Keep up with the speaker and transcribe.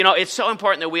It's so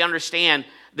important that we understand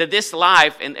that this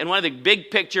life, and one of the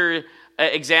big picture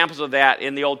examples of that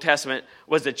in the Old Testament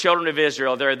was the children of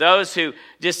Israel. There are those who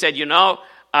just said,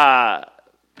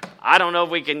 I don't know if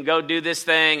we can go do this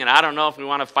thing, and I don't know if we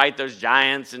want to fight those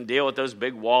giants and deal with those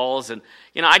big walls. And,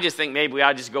 I just think maybe we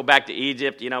ought to just go back to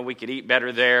Egypt. We could eat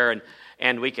better there,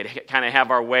 and we could kind of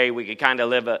have our way. We could kind of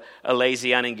live a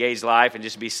lazy, unengaged life and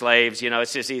just be slaves.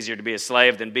 It's just easier to be a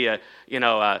slave than be a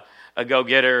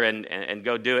go-getter and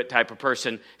go do it type of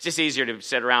person. It's just easier to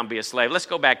sit around and be a slave. Let's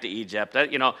go back to Egypt,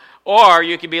 Or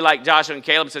you could be like Joshua and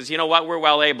Caleb says, we're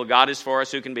well able. God is for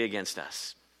us. Who can be against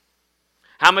us?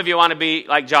 How many of you want to be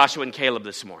like Joshua and Caleb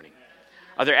this morning?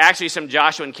 Are there actually some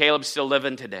Joshua and Caleb still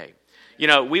living today?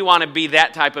 We want to be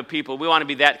that type of people. We want to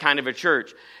be that kind of a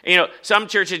church. Some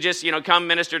churches just, come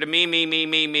minister to me. Make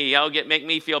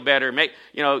me feel better.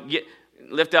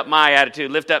 Lift up my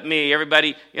attitude, lift up me.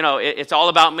 Everybody, it's all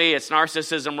about me. It's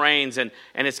narcissism reigns, and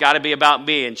it's got to be about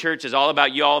me. And church is all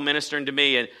about you all ministering to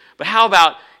me. But how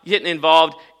about getting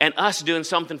involved and us doing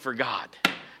something for God?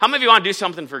 How many of you want to do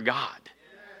something for God?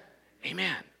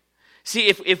 Amen. See,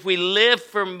 if we live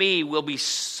for me, we'll be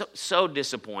so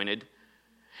disappointed.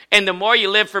 And the more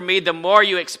you live for me, the more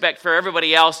you expect for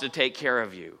everybody else to take care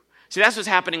of you. See, that's what's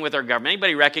happening with our government.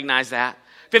 Anybody recognize that?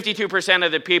 52%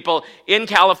 of the people in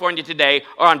California today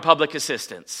are on public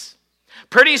assistance.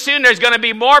 Pretty soon there's going to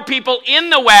be more people in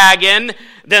the wagon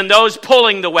than those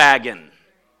pulling the wagon.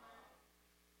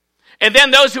 And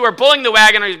then those who are pulling the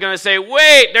wagon are going to say,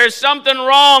 wait, there's something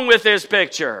wrong with this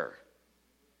picture.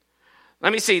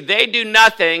 Let me see, they do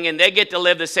nothing and they get to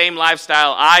live the same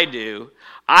lifestyle I do.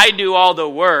 I do all the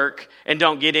work and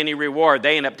don't get any reward.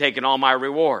 They end up taking all my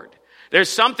reward. There's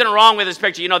something wrong with this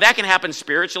picture. That can happen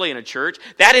spiritually in a church.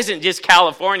 That isn't just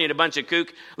California and a bunch of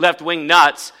kook left-wing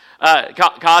nuts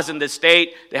causing the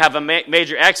state to have a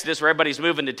major exodus where everybody's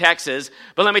moving to Texas.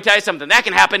 But let me tell you something. That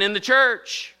can happen in the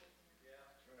church.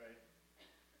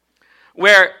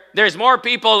 Where there's more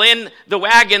people in the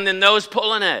wagon than those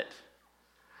pulling it.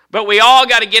 But we all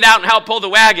got to get out and help pull the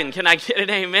wagon. Can I get an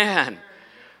amen?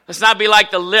 Let's not be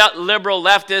like the liberal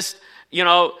leftist,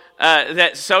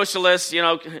 that socialists,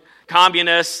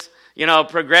 communists,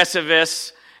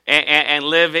 progressivists, and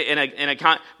live in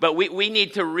a but we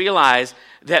need to realize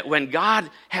that when God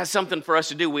has something for us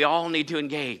to do, we all need to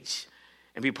engage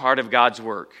and be part of God's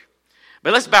work.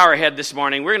 But let's bow our head this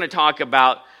morning. We're going to talk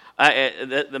about,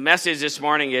 the message this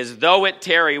morning is, though it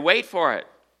tarry, wait for it.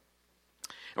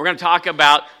 We're going to talk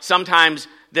about sometimes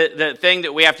the thing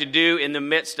that we have to do in the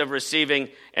midst of receiving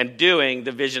and doing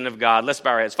the vision of God. Let's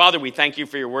bow our heads. Father, we thank you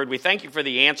for your word. We thank you for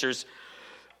the answers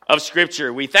of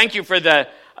Scripture. We thank you for the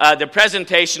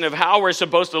presentation of how we're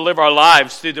supposed to live our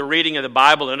lives through the reading of the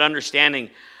Bible and understanding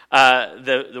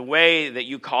the way that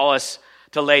you call us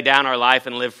to lay down our life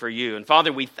and live for you. And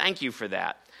Father, we thank you for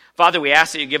that. Father, we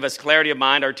ask that you give us clarity of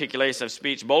mind, articulation of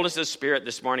speech, boldness of spirit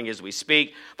this morning as we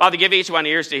speak. Father, give each one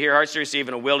ears to hear, hearts to receive,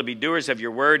 and a will to be doers of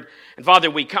your word. And Father,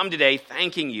 we come today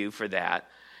thanking you for that.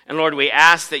 And Lord, we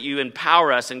ask that you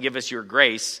empower us and give us your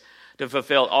grace to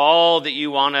fulfill all that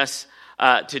you want us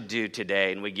to do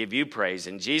today. And we give you praise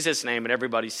in Jesus' name. And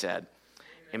everybody said,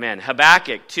 amen.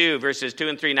 Habakkuk 2, verses 2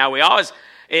 and 3. Now, we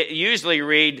usually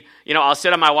read, I'll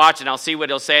sit on my watch and I'll see what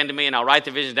he'll say unto me, and I'll write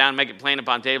the vision down and make it plain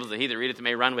upon tables, that he that readeth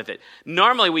may run with it.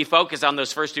 Normally we focus on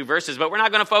those first two verses, but we're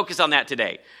not going to focus on that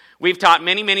today. We've taught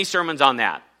many, many sermons on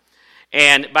that.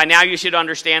 And by now you should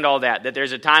understand all that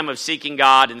there's a time of seeking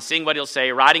God and seeing what he'll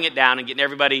say, writing it down, and getting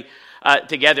everybody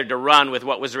together to run with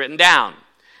what was written down.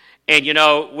 And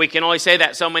we can only say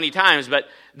that so many times, but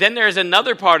then there's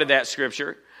another part of that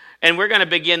scripture. And we're going to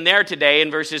begin there today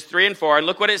in verses 3 and 4. And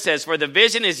look what it says. For the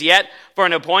vision is yet for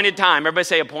an appointed time. Everybody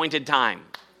say appointed time.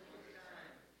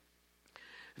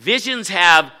 Visions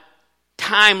have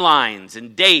timelines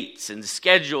and dates and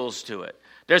schedules to it.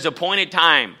 There's appointed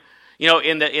time.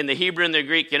 In the Hebrew and the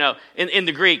Greek, in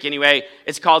the Greek anyway,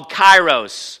 it's called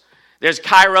kairos. There's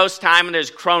kairos time and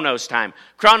there's chronos time.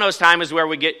 Chronos time is where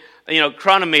we get,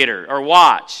 chronometer or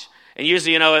watch. And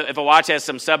usually, if a watch has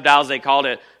some subdials, they call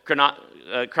it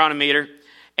chronometer.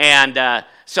 And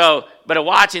but a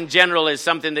watch in general is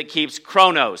something that keeps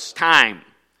chronos, time.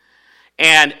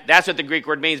 And that's what the Greek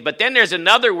word means. But then there's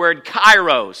another word,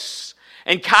 kairos.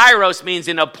 And kairos means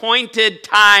an appointed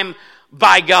time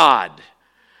by God.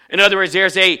 In other words,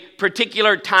 there's a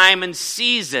particular time and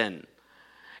season.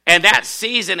 And that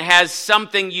season has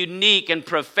something unique and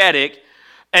prophetic,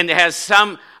 and has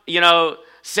some,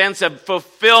 sense of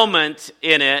fulfillment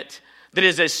in it that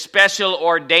is a special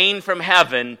ordained from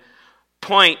heaven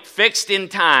point fixed in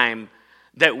time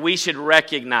that we should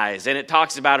recognize. And it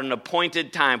talks about an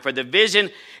appointed time. For the vision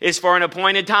is for an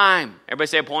appointed time. Everybody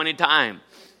say appointed time.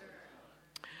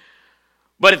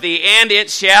 But at the end it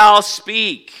shall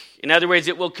speak. In other words,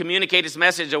 it will communicate its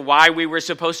message of why we were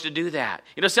supposed to do that.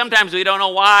 Sometimes we don't know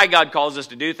why God calls us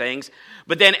to do things.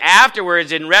 But then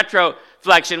afterwards, in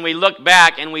retroflexion, we look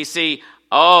back and we see,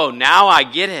 oh, now I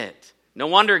get it. No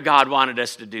wonder God wanted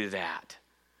us to do that.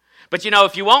 But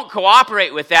if you won't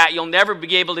cooperate with that, you'll never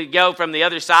be able to go from the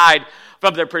other side,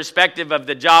 from the perspective of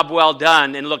the job well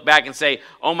done, and look back and say,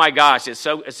 oh my gosh, it's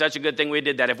such a good thing we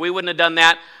did that. If we wouldn't have done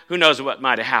that, who knows what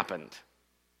might have happened.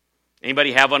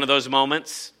 Anybody have one of those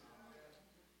moments?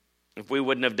 If we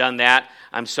wouldn't have done that,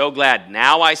 I'm so glad.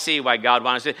 Now I see why God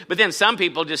wanted us to. But then some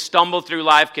people just stumble through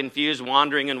life confused,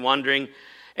 wandering and wondering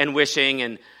and wishing,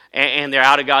 and they're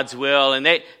out of God's will. And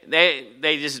they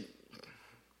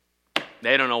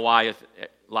don't know why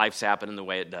life's happening the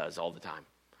way it does all the time.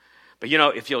 But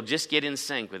if you'll just get in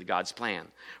sync with God's plan.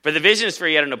 For the vision is for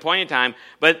yet an appointed time,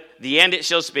 but the end it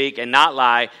shall speak and not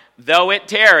lie. Though it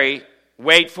tarry,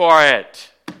 wait for it.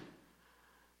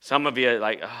 Some of you are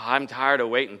like, oh, I'm tired of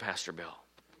waiting, Pastor Bill.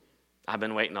 I've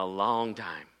been waiting a long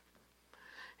time.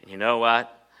 And you know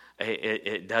what?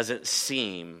 It doesn't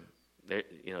seem,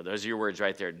 those are your words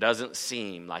right there. It doesn't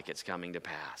seem like it's coming to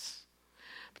pass.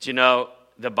 But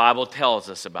the Bible tells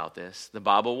us about this. The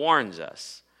Bible warns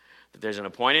us that there's an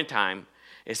appointed time.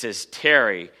 It says,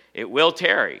 tarry. It will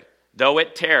tarry. Though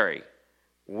it tarry,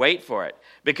 wait for it,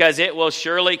 because it will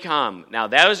surely come. Now,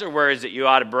 those are words that you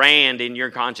ought to brand in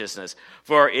your consciousness.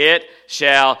 For it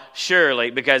shall surely,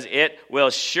 because it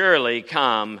will surely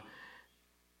come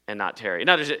and not tarry. In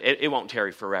other words, it won't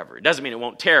tarry forever. It doesn't mean it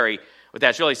won't tarry. What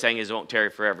that's really saying is it won't tarry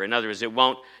forever. In other words, it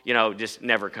won't, just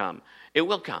never come. It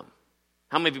will come.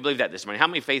 How many of you believe that this morning? How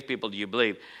many faith people do you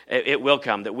believe it will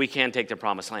come, that we can take the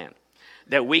promised land?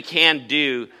 That we can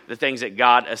do the things that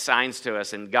God assigns to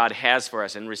us and God has for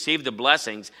us and receive the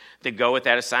blessings that go with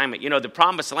that assignment. The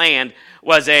promised land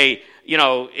was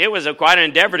it was quite an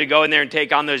endeavor to go in there and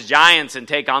take on those giants and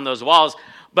take on those walls,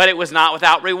 but it was not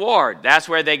without reward. That's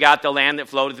where they got the land that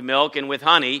flowed with milk and with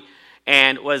honey,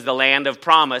 and was the land of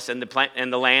promise and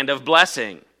the land of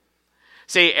blessing.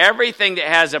 See, everything that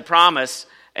has a promise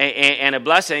and a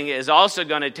blessing is also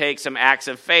going to take some acts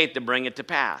of faith to bring it to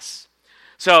pass.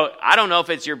 So I don't know if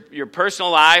it's your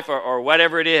personal life or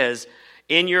whatever it is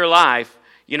in your life,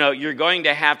 you're going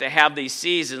to have these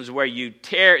seasons where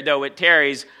though it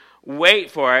tarries,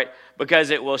 wait for it,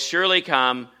 because it will surely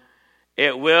come.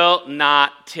 It will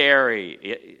not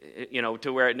tarry,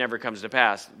 to where it never comes to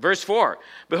pass. Verse 4,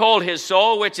 behold, his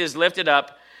soul which is lifted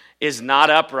up is not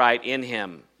upright in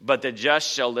him, but the just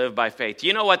shall live by faith.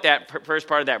 You know what that first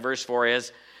part of that verse 4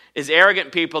 is? Is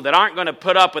arrogant people that aren't going to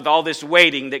put up with all this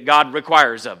waiting that God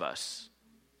requires of us.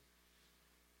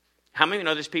 How many of you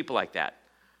know there's people like that?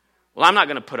 Well, I'm not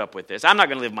going to put up with this. I'm not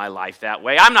going to live my life that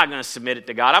way. I'm not going to submit it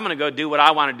to God. I'm going to go do what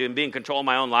I want to do and be in control of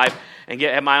my own life and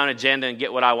have my own agenda and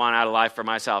get what I want out of life for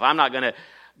myself. I'm not going to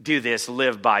do this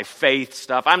live by faith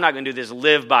stuff. I'm not going to do this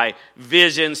live by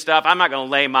vision stuff. I'm not going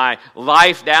to lay my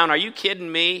life down. Are you kidding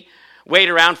me? Wait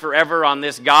around forever on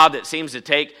this God that seems to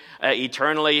take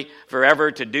eternally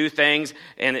forever to do things.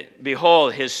 And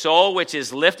behold, his soul which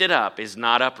is lifted up is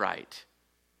not upright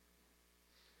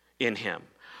in him.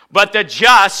 But the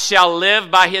just shall live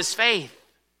by his faith.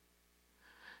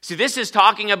 See, this is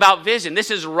talking about vision. This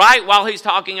is right while he's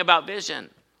talking about vision.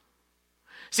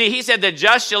 See, he said the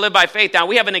just shall live by faith. Now,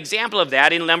 we have an example of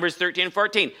that in Numbers 13 and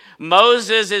 14.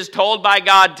 Moses is told by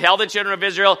God, tell the children of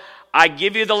Israel, I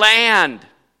give you the land.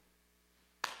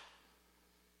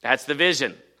 That's the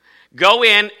vision. Go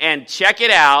in and check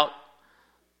it out,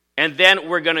 and then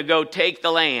we're going to go take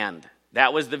the land.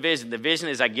 That was the vision. The vision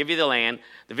is I give you the land.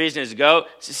 The vision is go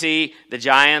see the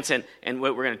giants, and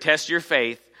we're going to test your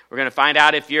faith. We're going to find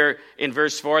out if you're, in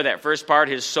verse 4, that first part,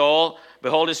 his soul,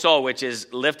 behold his soul, which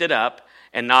is lifted up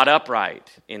and not upright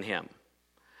in him.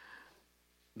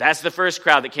 That's the first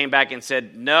crowd that came back and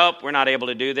said, nope, we're not able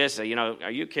to do this. Are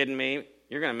you kidding me?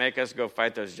 You're going to make us go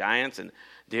fight those giants and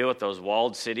deal with those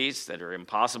walled cities that are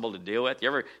impossible to deal with?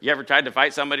 You ever tried to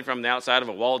fight somebody from the outside of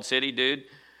a walled city, dude?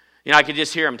 I could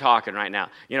just hear him talking right now.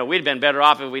 We'd have been better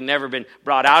off if we'd never been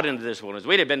brought out into this wilderness.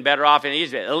 We'd have been better off in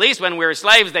Egypt. At least when we were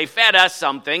slaves, they fed us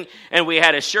something, and we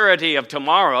had a surety of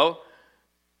tomorrow.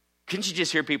 Couldn't you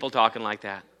just hear people talking like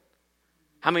that?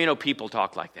 How many know people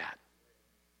talk like that?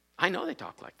 I know they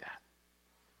talk like that.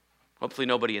 Hopefully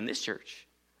nobody in this church.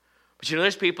 But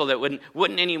there's people that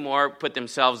wouldn't anymore put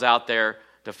themselves out there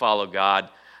to follow God.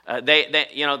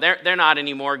 They're not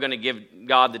anymore going to give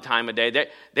God the time of day.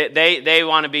 They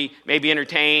want to be maybe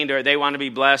entertained, or they want to be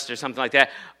blessed or something like that.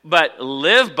 but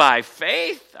live by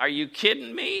faith? Are you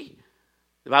kidding me?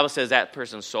 The Bible says that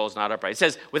person's soul is not upright. It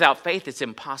says, without faith, it's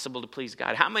impossible to please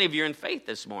God. How many of you are in faith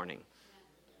this morning?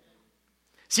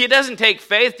 See, it doesn't take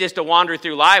faith just to wander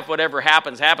through life. Whatever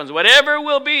happens, happens. Whatever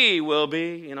will be,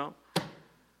 you know.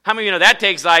 How many of you know that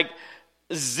takes like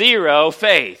zero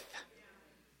faith?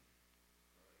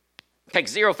 It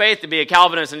takes zero faith to be a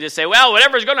Calvinist and just say, well,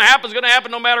 whatever's going to happen is going to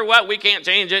happen no matter what. We can't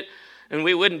change it. And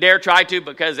we wouldn't dare try to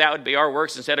because that would be our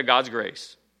works instead of God's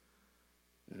grace.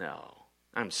 No.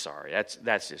 I'm sorry,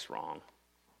 that's just wrong.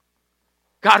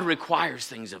 God requires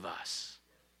things of us.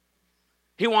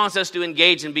 He wants us to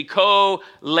engage and be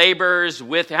co-laborers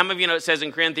with Him. How many of you know it says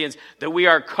in Corinthians that we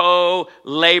are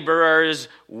co-laborers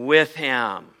with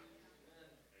Him?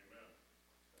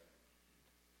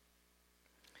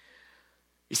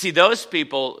 You see, those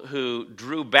people who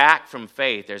drew back from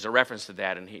faith, there's a reference to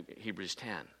that in Hebrews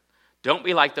 10. Don't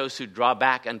be like those who draw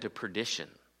back unto perdition.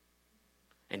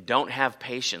 And don't have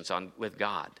patience with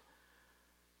God.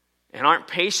 And aren't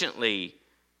patiently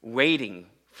waiting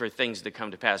for things to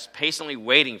come to pass. Patiently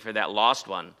waiting for that lost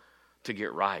one to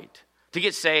get right. To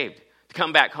get saved. To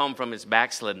come back home from his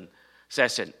backslidden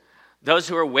session. Those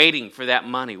who are waiting for that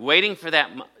money. Waiting for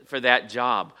that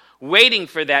job. Waiting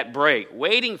for that break.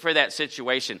 Waiting for that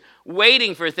situation.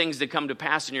 Waiting for things to come to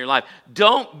pass in your life.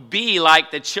 Don't be like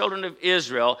the children of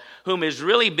Israel, whom is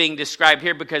really being described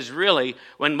here, because really,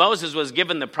 when Moses was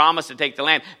given the promise to take the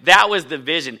land, that was the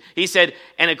vision. He said,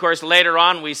 and of course later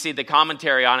on we see the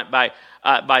commentary on it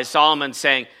by Solomon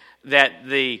saying that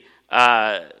the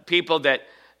people that,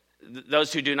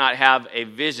 those who do not have a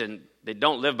vision, that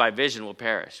don't live by vision will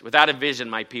perish. Without a vision,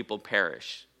 my people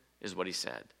perish, is what he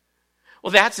said.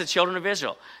 Well, that's the children of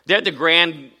Israel. They're the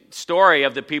grand story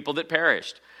of the people that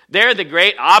perished. They're the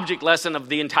great object lesson of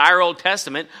the entire Old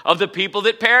Testament of the people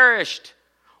that perished.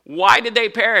 Why did they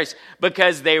perish?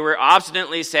 Because they were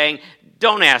obstinately saying,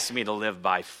 don't ask me to live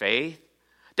by faith.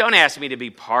 Don't ask me to be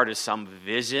part of some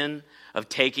vision of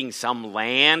taking some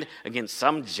land against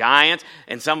some giant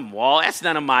and some wall. That's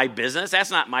none of my business.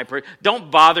 That's not my Don't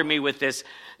bother me with this,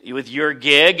 with your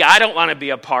gig. I don't want to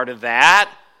be a part of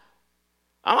that.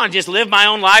 I want to just live my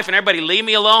own life and everybody leave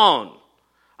me alone.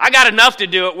 I got enough to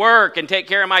do at work and take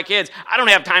care of my kids. I don't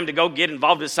have time to go get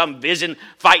involved with some vision,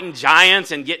 fighting giants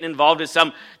and getting involved with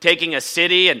some, taking a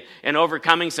city and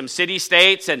overcoming some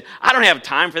city-states. And I don't have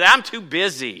time for that. I'm too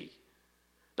busy.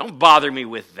 Don't bother me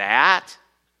with that.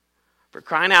 For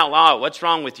crying out loud, what's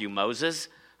wrong with you, Moses?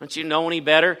 Don't you know any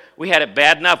better? We had it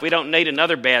bad enough. We don't need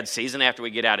another bad season after we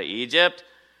get out of Egypt.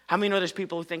 How many know there's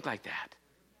people who think like that?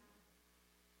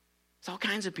 There's all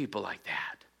kinds of people like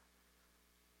that.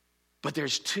 But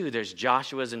there's two. There's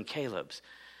Joshua's and Caleb's.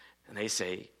 And they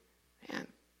say, man,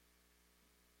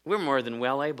 we're more than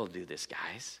well able to do this,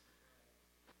 guys.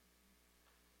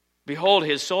 Behold,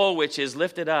 his soul which is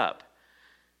lifted up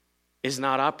is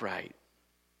not upright.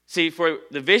 See, for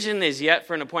the vision is yet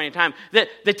for an appointed time.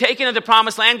 The taking of the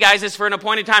promised land, guys, is for an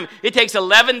appointed time. It takes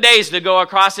 11 days to go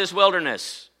across this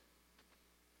wilderness.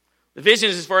 The vision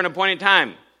is for an appointed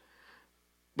time.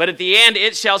 But at the end,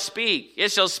 it shall speak. It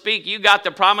shall speak. You got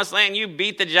the promised land. You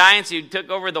beat the giants. You took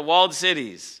over the walled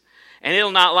cities. And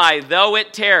it'll not lie. Though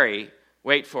it tarry,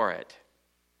 wait for it.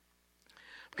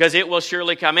 Because it will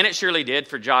surely come. And it surely did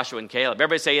for Joshua and Caleb.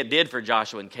 Everybody say it did for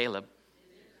Joshua and Caleb.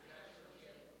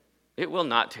 It will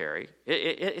not tarry.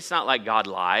 It's not like God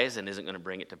lies and isn't going to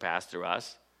bring it to pass through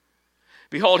us.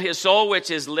 Behold, his soul which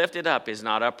is lifted up is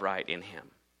not upright in him.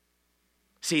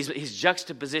 See, he's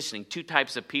juxtapositioning two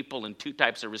types of people and two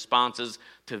types of responses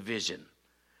to vision.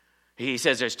 He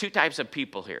says there's two types of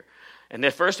people here. And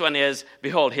the first one is,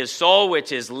 behold, his soul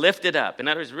which is lifted up. In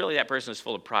other words, really that person is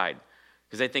full of pride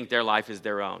because they think their life is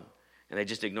their own. And they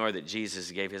just ignore that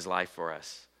Jesus gave his life for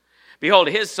us. Behold,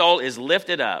 his soul is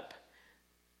lifted up.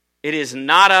 It is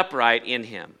not upright in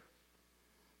him.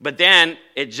 But then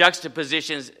it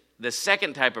juxtapositions the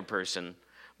second type of person.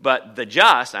 But the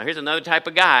just, now here's another type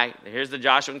of guy. Here's the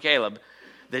Joshua and Caleb.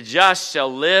 The just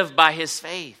shall live by his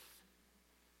faith.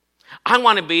 I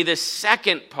want to be the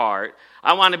second part.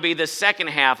 I want to be the second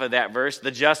half of that verse, the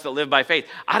just that live by faith.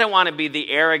 I don't want to be the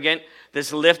arrogant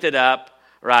that's lifted up,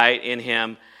 right, in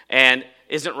him and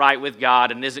isn't right with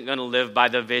God and isn't going to live by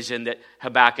the vision that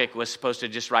Habakkuk was supposed to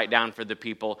just write down for the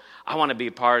people. I want to be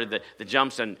part of the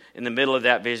jumps in the middle of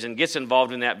that vision, gets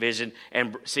involved in that vision,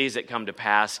 and sees it come to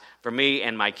pass for me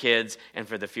and my kids and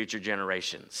for the future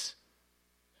generations.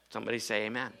 Somebody say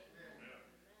amen.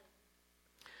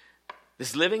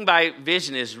 This living by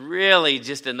vision is really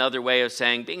just another way of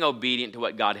saying being obedient to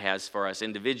what God has for us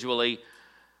individually,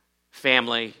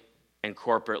 family, and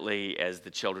corporately as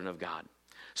the children of God.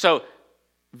 So,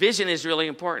 vision is really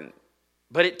important,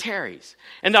 but it tarries.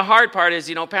 And the hard part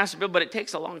is, Pastor Bill, but it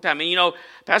takes a long time. And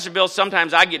Pastor Bill,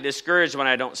 sometimes I get discouraged when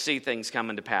I don't see things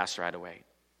coming to pass right away.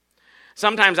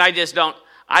 Sometimes I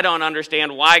don't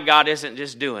understand why God isn't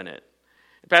just doing it.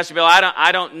 Pastor Bill,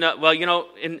 I don't know. Well,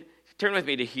 turn with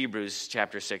me to Hebrews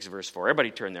chapter 6, verse 4.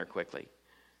 Everybody turn there quickly.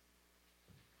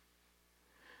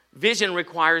 Vision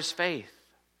requires faith.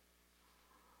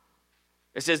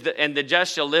 It says, and the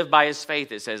just shall live by his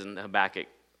faith, it says in Habakkuk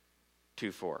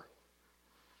 2:4.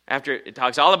 After it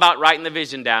talks all about writing the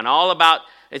vision down, all about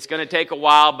it's going to take a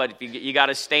while, but you got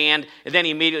to stand. And then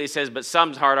he immediately says, but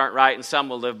some's heart aren't right, and some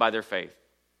will live by their faith.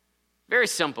 Very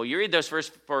simple. You read those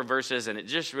first 4 verses, and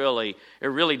it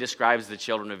really describes the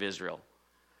children of Israel.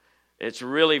 It's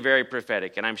really very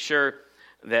prophetic, and I'm sure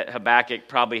that Habakkuk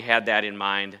probably had that in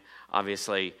mind,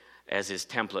 obviously, as his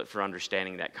template for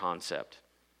understanding that concept.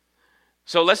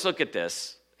 So let's look at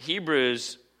this.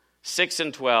 Hebrews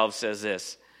 6:12 says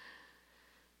this,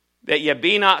 that ye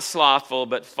be not slothful,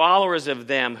 but followers of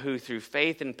them who through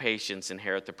faith and patience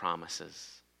inherit the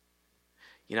promises.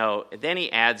 Then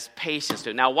he adds patience to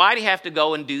it. Now, why do you have to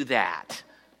go and do that?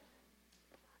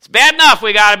 It's bad enough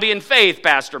we got to be in faith,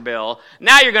 Pastor Bill.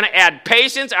 Now you're going to add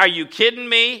patience? Are you kidding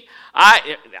me?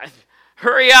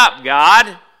 Hurry up,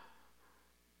 God.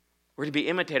 We're to be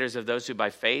imitators of those who by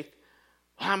faith.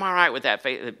 Well, I'm all right with that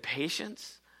faith.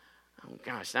 Patience? Oh,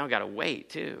 gosh, now I've got to wait,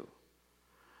 too.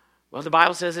 Well, the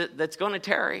Bible says that's going to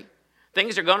tarry.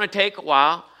 Things are going to take a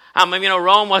while.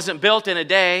 Rome wasn't built in a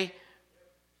day.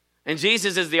 And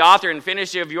Jesus is the author and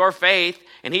finisher of your faith,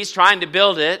 and he's trying to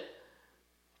build it.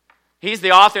 He's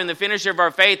the author and the finisher of our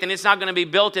faith, and it's not going to be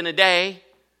built in a day.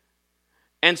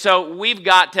 And so we've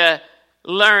got to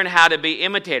learn how to be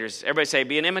imitators. Everybody say,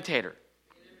 be an imitator.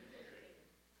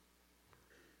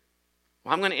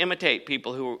 Well, I'm going to imitate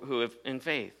people who have in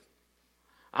faith.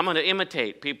 I'm going to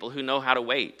imitate people who know how to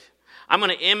wait. I'm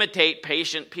going to imitate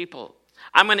patient people.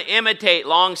 I'm going to imitate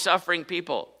long-suffering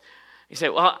people. You say,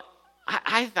 well,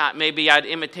 I thought maybe I'd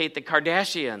imitate the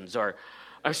Kardashians or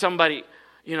somebody,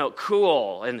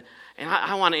 cool. And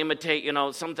I want to imitate,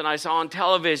 something I saw on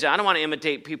television. I don't want to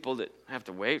imitate people that have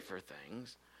to wait for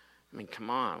things. Come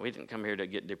on. We didn't come here to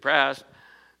get depressed.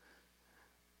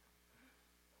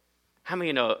 How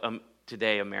many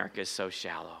today America is so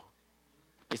shallow?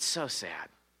 It's so sad.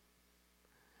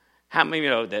 How many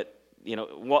know that,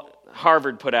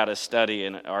 Harvard put out a study,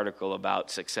 an article about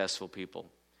successful people.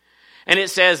 And it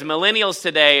says millennials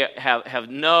today have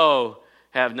no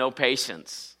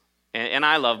patience. And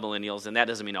I love millennials, and that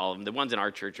doesn't mean all of them. The ones in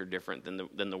our church are different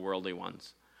than the worldly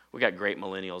ones. We got great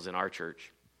millennials in our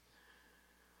church.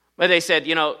 But they said,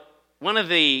 one of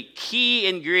the key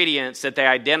ingredients that they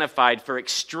identified for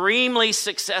extremely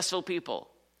successful people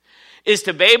is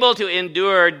to be able to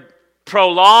endure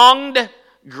prolonged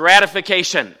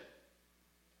gratification.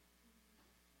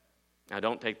 Now,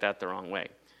 don't take that the wrong way.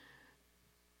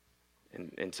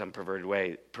 In some perverted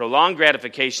way. Prolonged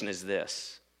gratification is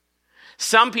this.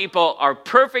 Some people are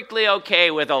perfectly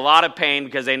okay with a lot of pain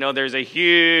because they know there's a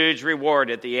huge reward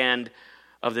at the end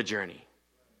of the journey.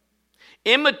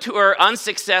 Immature,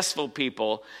 unsuccessful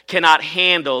people cannot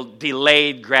handle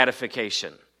delayed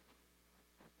gratification.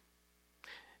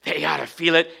 They got to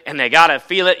feel it, and they got to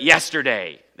feel it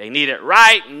yesterday. They need it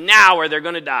right now or they're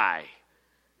going to die.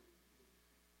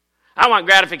 I want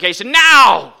gratification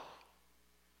now.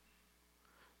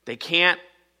 They can't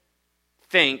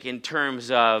think in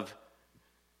terms of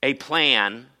a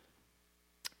plan,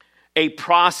 a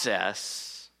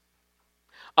process,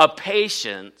 a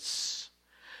patience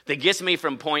that gets me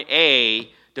from point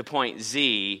A to point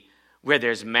Z where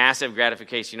there's massive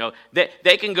gratification.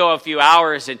 They can go a few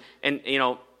hours and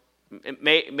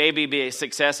maybe be a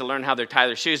success and learn how to tie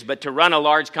their shoes, but to run a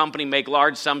large company, make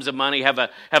large sums of money, have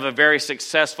a very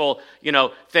successful,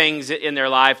 things in their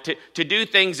life, to do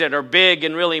things that are big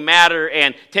and really matter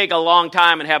and take a long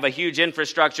time and have a huge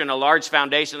infrastructure and a large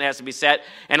foundation that has to be set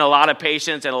and a lot of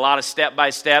patience and a lot of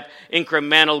step-by-step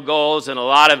incremental goals and a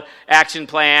lot of action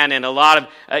plan and a lot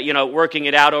of, working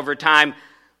it out over time.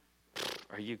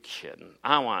 Are you kidding?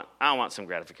 I want some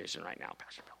gratification right now,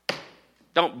 Pastor Bill.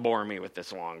 Don't bore me with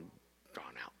this long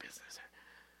drawn-out business.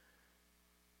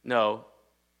 No.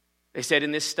 They said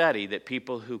in this study that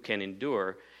people who can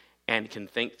endure and can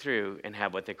think through and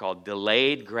have what they call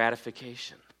delayed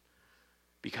gratification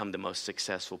become the most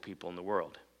successful people in the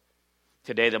world.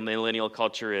 Today, the millennial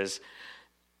culture is,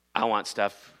 I want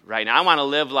stuff right now. I want to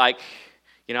live like,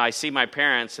 I see my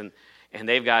parents and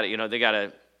they've got, they got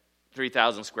a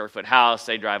 3,000 square foot house.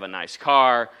 They drive a nice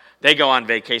car. They go on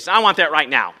vacation. I want that right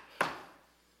now.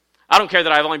 I don't care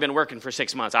that I've only been working for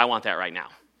 6 months. I want that right now.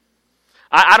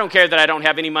 I don't care that I don't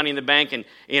have any money in the bank and,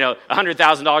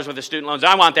 $100,000 worth of student loans.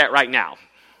 I want that right now.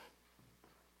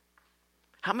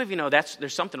 How many of you know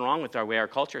there's something wrong with the way our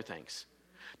culture thinks?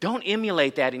 Don't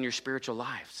emulate that in your spiritual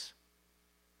lives.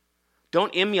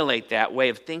 Don't emulate that way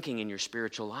of thinking in your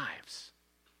spiritual lives.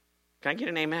 Can I get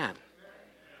an amen?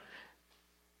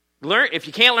 If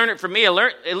you can't learn it from me,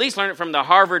 at least learn it from the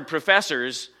Harvard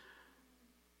professors.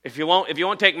 If you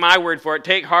won't take my word for it,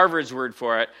 take Harvard's word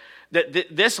for it.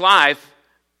 This life,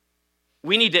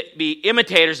 we need to be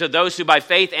imitators of those who by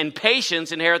faith and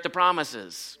patience inherit the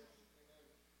promises.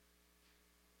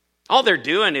 All they're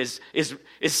doing is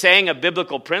saying a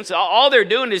biblical principle. All they're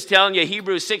doing is telling you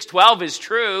Hebrews 6:12 is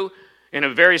true in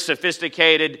a very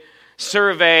sophisticated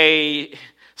survey,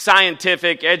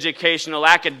 scientific, educational,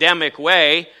 academic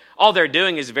way. All they're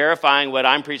doing is verifying what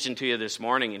I'm preaching to you this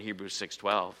morning in Hebrews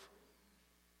 6:12.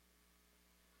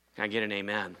 Can I get an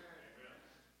amen?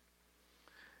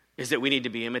 Is that we need to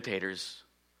be imitators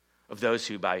of those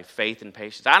who by faith and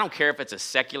patience. I don't care if it's a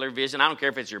secular vision. I don't care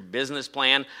if it's your business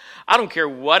plan. I don't care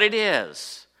what it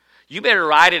is. You better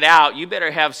write it out. You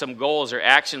better have some goals or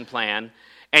action plan.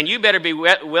 And you better be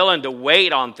willing to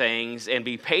wait on things and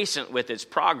be patient with its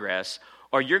progress,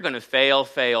 or you're going to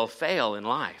fail in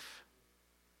life.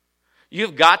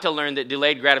 You've got to learn that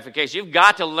delayed gratification. You've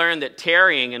got to learn that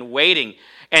tarrying and waiting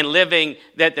and living,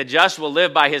 that the just will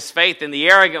live by his faith, and the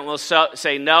arrogant will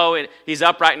say no, he's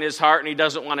upright in his heart and he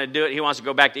doesn't want to do it. He wants to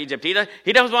go back to Egypt.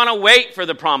 He doesn't want to wait for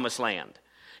the promised land.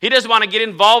 He doesn't want to get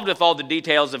involved with all the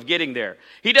details of getting there.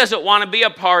 He doesn't want to be a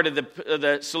part of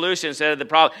the solution instead of the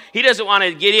problem. He doesn't want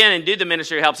to get in and do the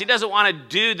ministry helps. He doesn't want to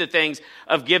do the things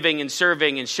of giving and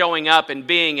serving and showing up and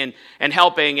being and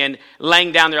helping and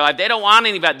laying down their life. They don't want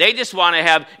anybody. They just want to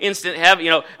have instant heaven.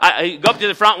 I go up to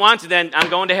the front once and then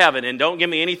I'm going to heaven, and don't give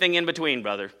me anything in between,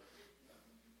 brother.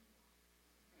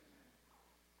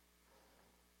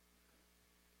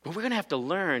 But we're going to have to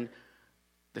learn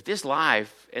that this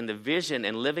life and the vision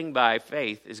and living by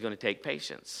faith is going to take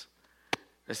patience.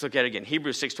 Let's look at it again.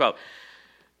 Hebrews 6:12.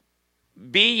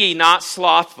 Be ye not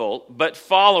slothful, but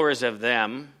followers of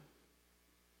them.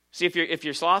 See, if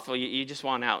you're slothful, you just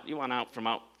want out. You want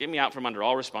get me out from under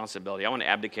all responsibility. I want to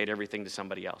abdicate everything to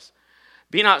somebody else.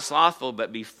 Be not slothful,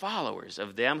 but be followers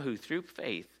of them who through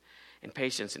faith and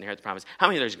patience inherit the promise. How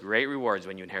many of there's great rewards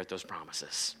when you inherit those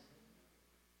promises?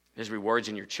 There's rewards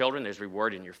in your children. There's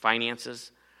reward in your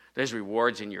finances. There's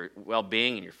rewards in your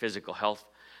well-being and your physical health.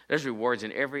 There's rewards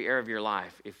in every area of your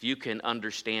life if you can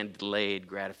understand delayed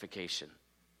gratification.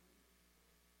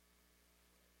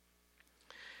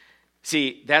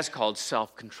 See, that's called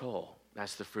self-control.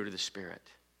 That's the fruit of the Spirit.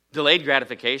 Delayed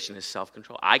gratification is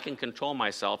self-control. I can control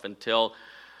myself until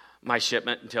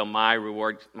my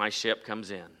reward, my ship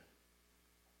comes in.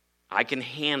 I can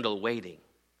handle waiting.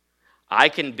 I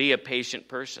can be a patient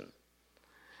person.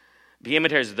 Be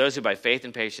imitators of those who by faith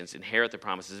and patience inherit the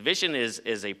promises. Vision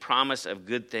is a promise of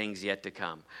good things yet to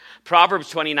come.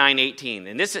 Proverbs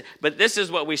 29:18. But this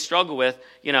is what we struggle with,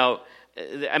 Proverbs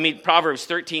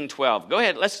 13:12. Go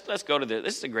ahead, let's go to this.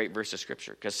 This is a great verse of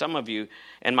Scripture, because some of you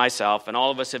and myself and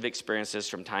all of us have experienced this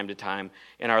from time to time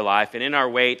in our life, and in our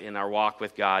wait, in our walk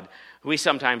with God, we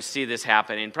sometimes see this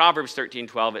happen. In Proverbs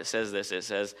 13:12, it says this. It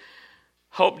says,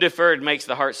 hope deferred makes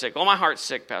the heart sick. Oh, my heart's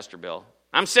sick, Pastor Bill.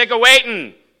 I'm sick of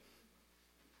waiting.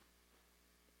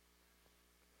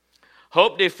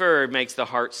 Hope deferred makes the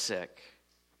heart sick.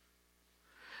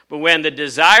 But when the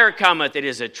desire cometh, it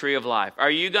is a tree of life. Are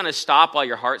you going to stop while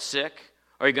your heart's sick?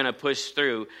 Or are you going to push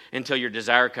through until your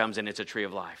desire comes and it's a tree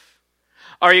of life?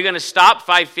 Are you going to stop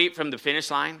 5 feet from the finish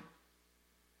line?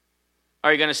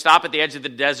 Are you going to stop at the edge of the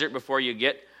desert before you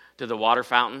get to the water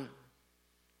fountain?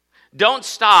 Don't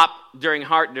stop during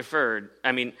hope deferred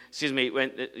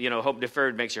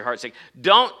makes your heart sick.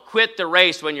 Don't quit the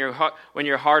race when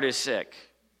your heart is sick.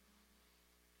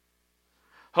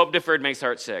 Hope deferred makes the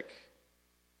heart sick.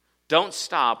 Don't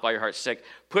stop while your heart's sick.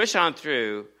 Push on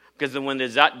through, because when the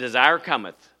desire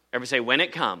cometh, everybody say, when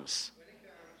it comes,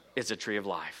 it's a tree of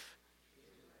life.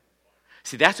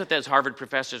 See, that's what those Harvard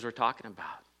professors were talking about.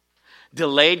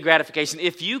 Delayed gratification.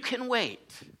 If you can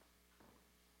wait,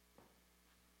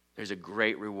 there's a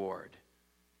great reward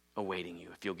awaiting you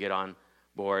if you'll get on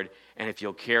board and if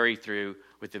you'll carry through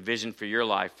with the vision for your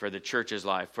life, for the church's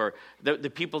life, for the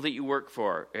people that you work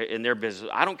for in their business.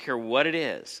 I don't care what it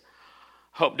is.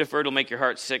 Hope deferred will make your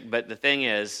heart sick, but the thing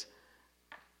is,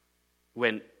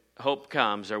 when hope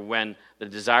comes or when the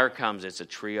desire comes, it's a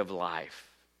tree of life.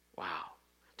 Wow.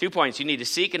 2 points. You need to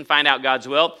seek and find out God's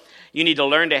will. You need to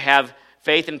learn to have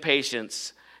faith and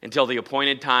patience until the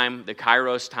appointed time, the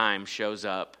Kairos time, shows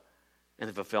up and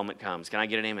the fulfillment comes. Can I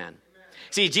get an amen?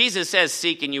 See, Jesus says,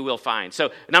 seek and you will find.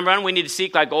 So, number one, we need to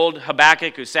seek like old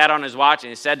Habakkuk who sat on his watch and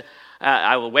he said,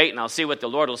 I will wait and I'll see what the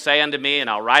Lord will say unto me, and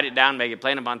I'll write it down, make it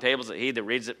plain upon tables, that he that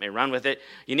reads it may run with it.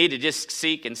 You need to just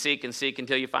seek and seek and seek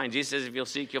until you find. Jesus says, if you'll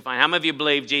seek, you'll find. How many of you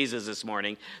believe Jesus this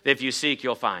morning, that if you seek,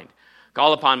 you'll find?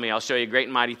 Call upon me, I'll show you great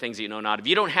and mighty things that you know not of.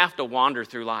 You don't have to wander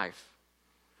through life.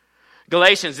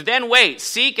 Galatians, then wait.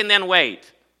 Seek and then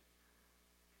wait.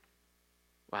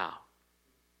 Wow.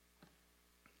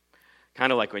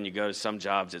 Kind of like when you go to some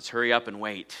jobs, it's hurry up and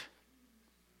wait.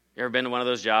 You ever been to one of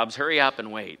those jobs? Hurry up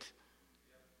and wait.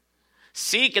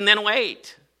 Seek and then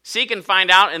wait. Seek and find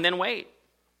out and then wait.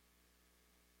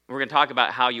 We're going to talk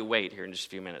about how you wait here in just a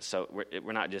few minutes. So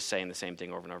we're not just saying the same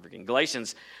thing over and over again.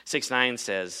 Galatians 6:9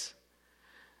 says,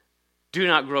 do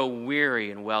not grow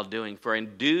weary in well-doing, for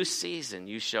in due season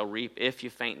you shall reap if you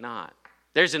faint not.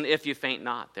 There's an if you faint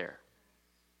not there.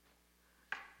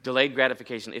 Delayed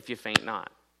gratification if you faint not.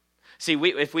 See,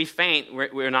 if we faint,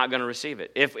 we're not going to receive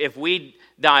it. If we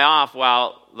die off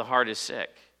while the heart is sick.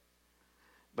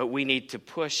 But we need to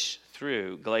push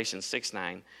through Galatians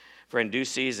 6:9. For in due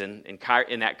season, in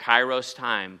that kairos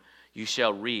time, you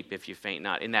shall reap if you faint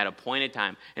not. In that appointed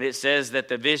time. And it says that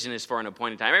the vision is for an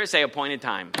appointed time. Everybody say appointed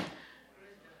time.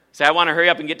 Say, I want to hurry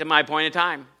up and get to my appointed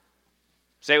time.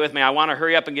 Say it with me, I want to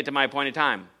hurry up and get to my appointed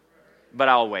time. But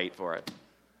I'll wait for it.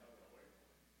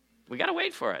 We got to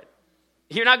wait for it.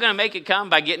 You're not going to make it come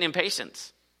by getting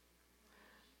impatient.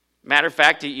 Matter of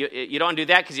fact, you don't do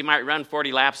that because you might run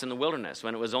 40 laps in the wilderness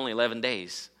when it was only 11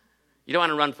 days. You don't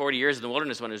want to run 40 years in the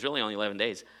wilderness when it was really only 11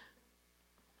 days.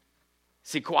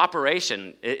 See,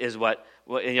 cooperation is what,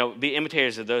 be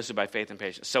imitators of those who by faith and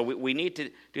patience. So we need to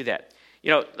do that.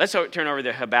 Let's turn over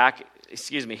to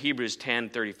Hebrews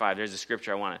 10:35. There's a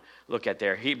scripture I want to look at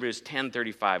there. Hebrews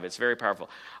 10:35. It's very powerful.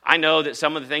 I know that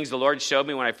some of the things the Lord showed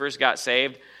me when I first got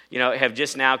saved, have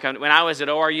just now come. When I was at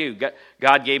ORU,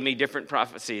 God gave me different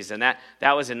prophecies, and that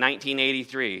was in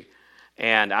 1983.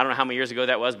 And I don't know how many years ago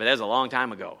that was, but that was a long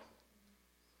time ago.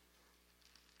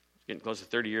 Getting close to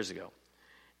 30 years ago.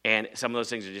 And some of those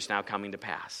things are just now coming to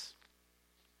pass.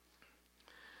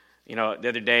 The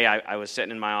other day I was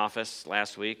sitting in my office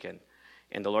last week, and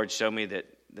the Lord showed me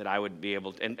that I would be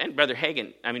able to, and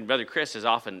Brother Chris has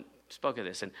often spoke of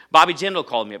this, and Bobby Jindal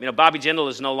called me up. Bobby Jindal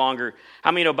is no longer,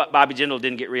 how many know Bobby Jindal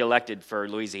didn't get reelected for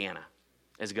Louisiana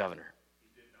as governor?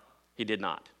 He did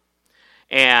not.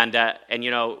 And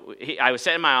I was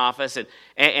sitting in my office,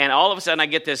 and all of a sudden I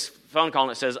get this phone call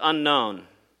and it says unknown.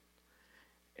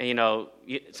 And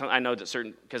I know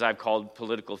that because I've called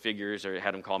political figures or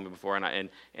had them call me before,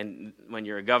 and when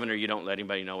you're a governor, you don't let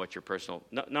anybody know what your personal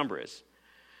number is.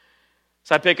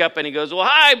 So I pick up and he goes, well,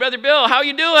 hi, Brother Bill, how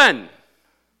you doing?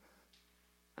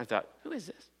 I thought, who is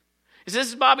this? He says, this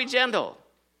is Bobby Jindal.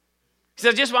 He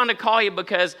says, I just wanted to call you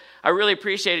because I really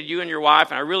appreciated you and your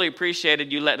wife, and I really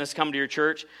appreciated you letting us come to your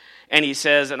church. And he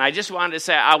says, and I just wanted to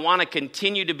say, I want to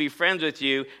continue to be friends with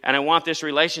you, and I want this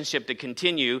relationship to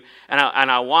continue, and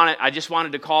I just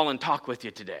wanted to call and talk with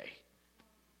you today.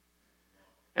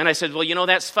 And I said, well,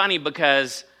 that's funny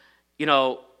because,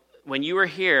 when you were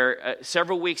here,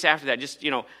 several weeks after that,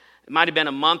 it might have been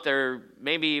a month or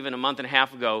maybe even a month and a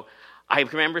half ago, I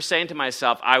remember saying to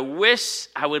myself, I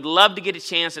would love to get a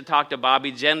chance to talk to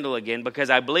Bobby Jindal again because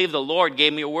I believe the Lord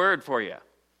gave me a word for him.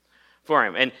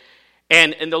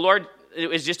 And the Lord, it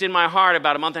was just in my heart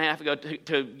about a month and a half ago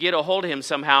to get a hold of him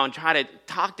somehow and try to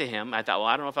talk to him. I thought, well,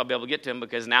 I don't know if I'll be able to get to him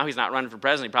because now he's not running for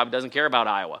president. He probably doesn't care about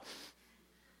Iowa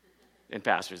and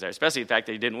pastors there, especially the fact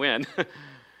that he didn't win.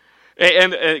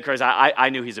 and of course, I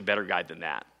knew he's a better guy than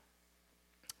that.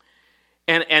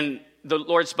 And the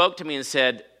Lord spoke to me and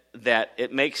said that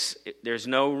there's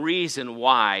no reason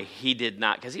why he did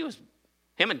not, because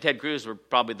him and Ted Cruz were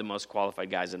probably the most qualified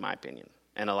guys in my opinion,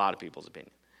 and a lot of people's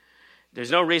opinion.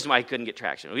 There's no reason why he couldn't get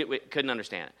traction. We couldn't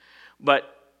understand it.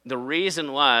 But the reason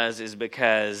is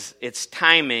because it's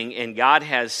timing, and God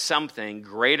has something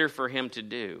greater for him to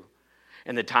do.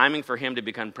 And the timing for him to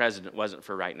become president wasn't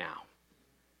for right now.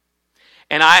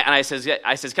 And I says,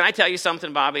 can I tell you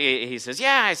something, Bobby? He says,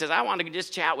 yeah. I says, I want to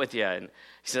just chat with you. And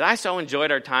he said, I so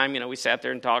enjoyed our time. We sat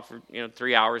there and talked for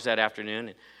 3 hours that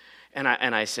afternoon. And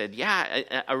I said,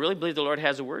 yeah, I really believe the Lord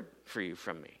has a word for you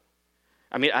from me.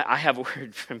 I have a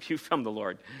word from you from the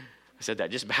Lord. I said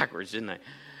that just backwards, didn't I?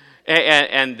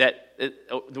 And that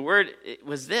the word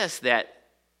was this, that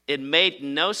it made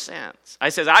no sense. I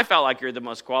says, I felt like you're one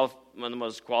of the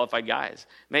most qualified guys.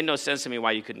 It made no sense to me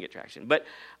why you couldn't get traction. But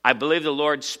I believe the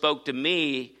Lord spoke to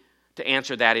me to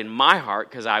answer that in my heart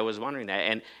because I was wondering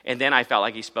that. And then I felt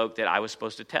like he spoke that I was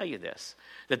supposed to tell you this,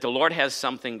 that the Lord has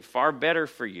something far better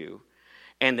for you.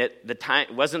 and that the time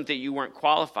it wasn't that you weren't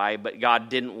qualified, but God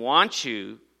didn't want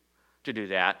you to do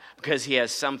that because he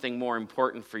has something more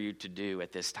important for you to do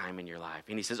at this time in your life.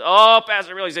 And he says, oh,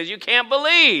 Pastor Bill, he says, you can't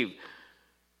believe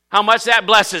how much that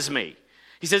blesses me.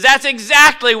 He says, that's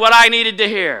exactly what I needed to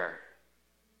hear.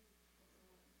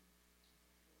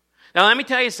 Now, let me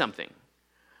tell you something.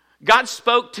 God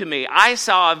spoke to me. I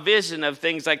saw a vision of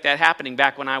things like that happening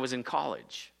back when I was in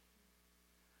college.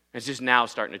 It's just now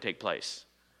starting to take place,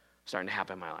 starting to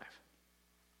happen in my life.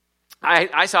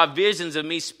 I saw visions of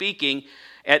me speaking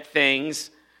at things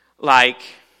like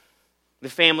the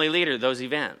family leader, those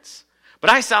events. But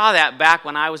I saw that back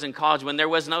when I was in college when there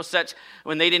was no such,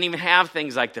 when they didn't even have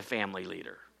things like the family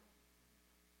leader.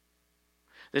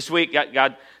 This week,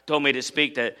 God told me to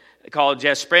speak to College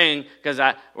Jeff Spring because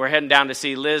we're heading down to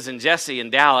see Liz and Jesse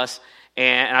in Dallas,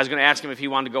 and I was going to ask him if he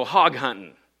wanted to go hog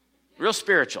hunting. Real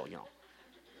spiritual, you know.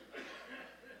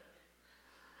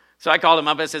 So I called him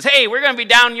up and says, hey, we're going to be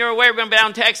down your way. We're going to be down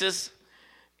in Texas,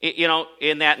 you know,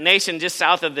 in that nation just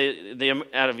south of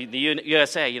the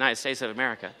USA, United States of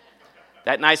America.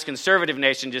 That nice conservative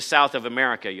nation just south of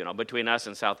America, you know, between us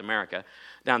and South America,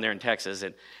 down there in Texas.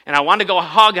 And I wanted to go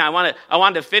hog hunt. I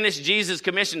wanted to finish Jesus'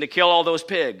 commission to kill all those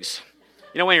pigs.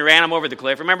 You know, when he ran them over the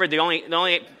cliff. Remember, the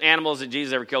only animals that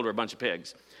Jesus ever killed were a bunch of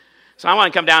pigs. So I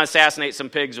want to come down and assassinate some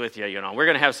pigs with you, you know. We're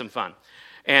going to have some fun.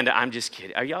 And I'm just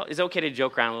kidding. Is it okay to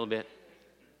joke around a little bit?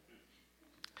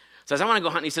 Says, I want to go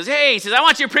hunt. He says, hey, I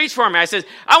want you to preach for me. I says,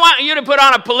 I want you to put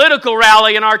on a political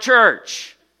rally in our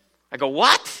church. I go,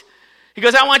 what? He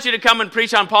goes, I want you to come and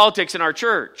preach on politics in our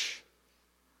church.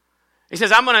 He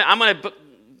says, I'm going to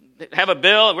have a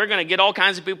bill. We're going to get all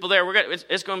kinds of people there.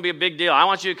 It's going to be a big deal. I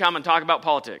want you to come and talk about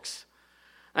politics.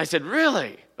 I said,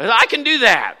 really? I can do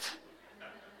that.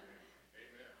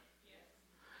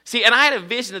 See, and I had a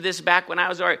vision of this back when I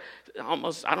was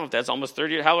almost, I don't know if that's almost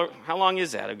 30 years. How long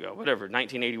is that ago? Whatever,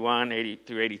 1981, 80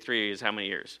 through 83 is how many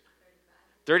years?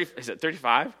 30, is it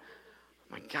 35? Oh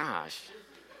my gosh.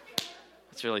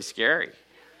 That's really scary.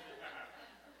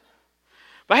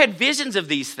 But I had visions of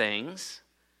these things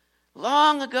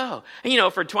long ago. And, you know,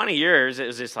 for 20 years, it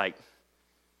was just like,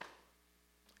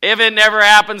 if it never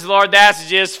happens, Lord, that's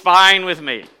just fine with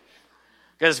me.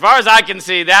 Because as far as I can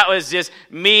see, that was just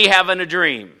me having a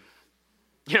dream.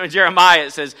 You know, in Jeremiah,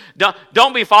 it says,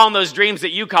 don't be following those dreams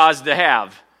that you caused to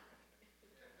have.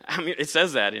 I mean, it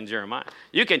says that in Jeremiah.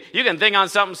 You can think on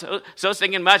something so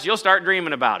thinking much, you'll start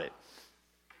dreaming about it.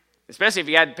 Especially if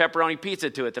you had pepperoni pizza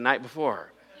to it the night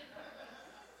before.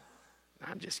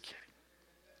 I'm just kidding.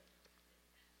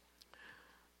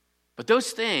 But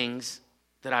those things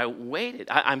that I waited,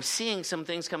 I'm seeing some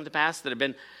things come to pass that have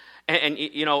been, and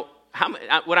you know,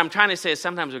 what I'm trying to say is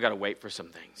sometimes we've got to wait for some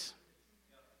things.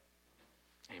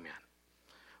 Amen.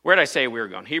 Where did I say we were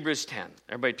going? Hebrews 10.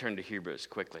 Everybody turn to Hebrews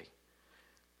quickly.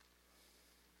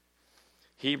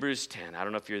 Hebrews 10. I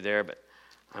don't know if you're there, but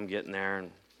I'm getting there,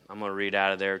 and I'm going to read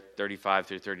out of there 35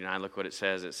 through 39. Look what it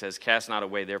says. It says, cast not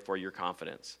away, therefore, your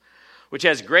confidence, which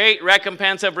has great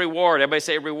recompense of reward. Everybody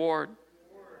say reward.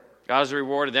 God is a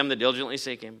reward of them that diligently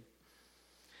seek him.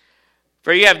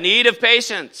 For you have need of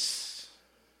patience,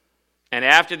 and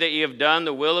after that you have done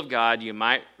the will of God, you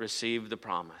might receive the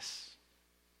promise.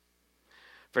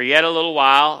 For yet a little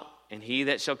while, and he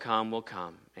that shall come will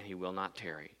come, and he will not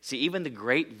tarry. See, even the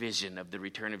great vision of the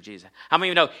return of Jesus. How many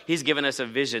of you know he's given us a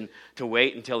vision to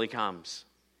wait until he comes?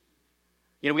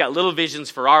 You know, we got little visions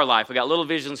for our life. We got little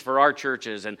visions for our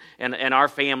churches and our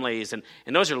families, and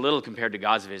those are little compared to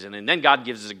God's vision. And then God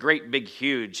gives us a great, big,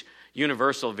 huge,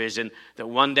 universal vision that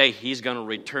one day he's going to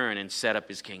return and set up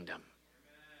his kingdom.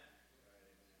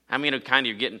 I mean, kind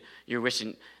of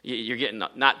you're getting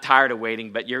not tired of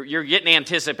waiting, but you're getting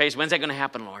anticipation. When's that going to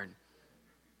happen, Lord?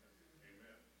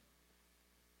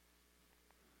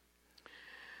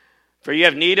 For you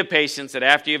have need of patience, that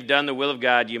after you have done the will of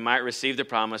God, you might receive the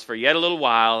promise. For yet a little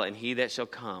while, and he that shall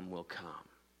come will come,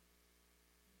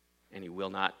 and he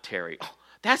will not tarry. Oh,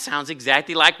 that sounds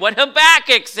exactly like what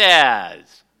Habakkuk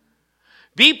says.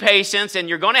 Be patient, and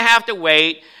you're going to have to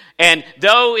wait, and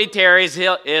though it tarries,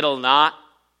 it'll not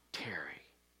tarry.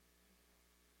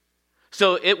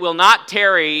 So it will not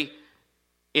tarry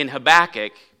in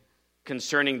Habakkuk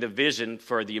concerning the vision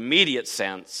for the immediate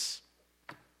sense,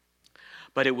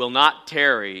 but it will not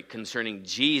tarry concerning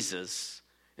Jesus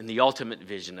in the ultimate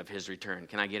vision of his return.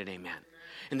 Can I get an amen?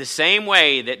 In the same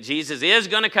way that Jesus is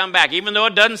going to come back, even though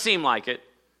it doesn't seem like it,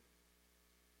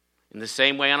 in the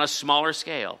same way on a smaller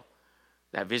scale,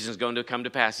 that vision is going to come to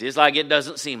pass. It's like it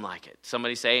doesn't seem like it.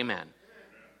 Somebody say amen.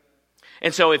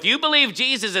 And so if you believe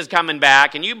Jesus is coming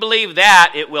back and you believe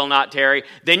that it will not tarry,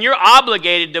 then you're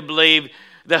obligated to believe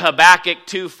the Habakkuk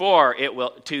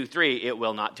 2:4, 2:3, it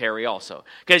will not tarry also.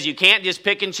 Because you can't just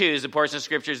pick and choose the portion of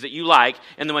scriptures that you like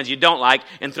and the ones you don't like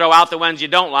and throw out the ones you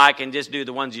don't like and just do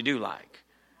the ones you do like.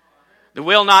 The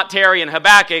will not tarry in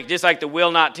Habakkuk, just like the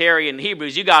will not tarry in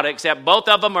Hebrews, you got to accept both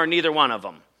of them or neither one of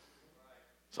them.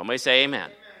 Somebody say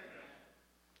amen.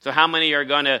 So how many are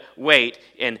going to wait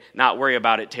and not worry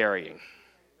about it tarrying?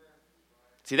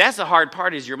 See, that's the hard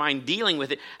part, is your mind dealing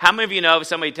with it. How many of you know if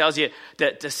somebody tells you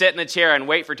to sit in a chair and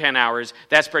wait for 10 hours,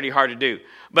 that's pretty hard to do.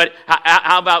 But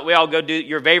how about we all go do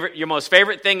your most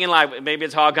favorite thing in life? Maybe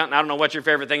it's hog hunting. I don't know what's your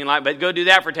favorite thing in life, but go do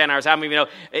that for 10 hours. How many of you know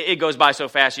it goes by so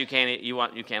fast you can't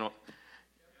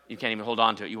even hold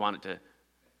on to it. You want it to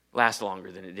last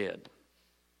longer than it did.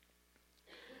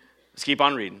 Let's keep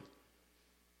on reading.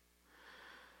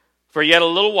 For yet a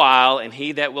little while, and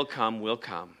he that will come,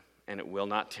 and it will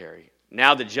not tarry.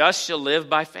 Now the just shall live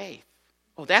by faith.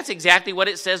 Oh, that's exactly what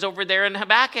it says over there in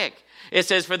Habakkuk. It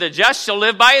says, for the just shall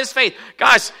live by his faith.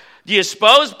 Gosh, do you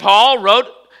suppose Paul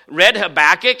read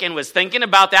Habakkuk and was thinking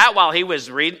about that while he was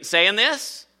saying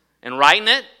this and writing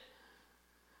it?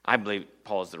 I believe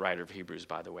Paul is the writer of Hebrews,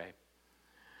 by the way.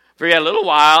 For yet a little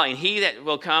while, and he that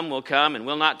will come, and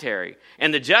will not tarry.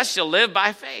 And the just shall live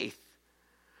by faith.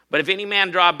 But if any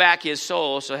man draw back his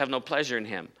soul, shall have no pleasure in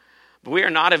him. But we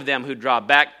are not of them who draw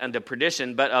back unto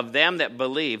perdition, but of them that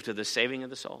believe to the saving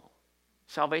of the soul.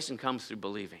 Salvation comes through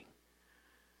believing.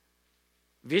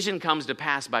 Vision comes to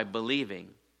pass by believing.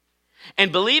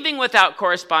 And believing without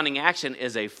corresponding action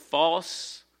is a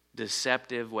false,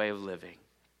 deceptive way of living.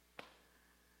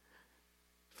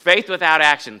 Faith without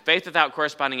action, faith without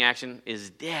corresponding action is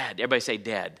dead. Everybody say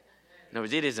dead. No,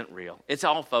 it isn't real. It's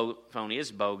all phony.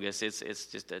 It's bogus. It's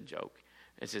just a joke.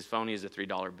 It's as phony as a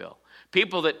 $3 bill.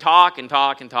 People that talk and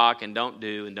talk and talk and don't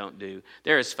do,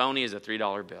 they're as phony as a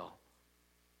 $3 bill.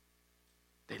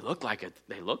 They look like it.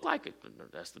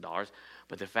 That's the dollars.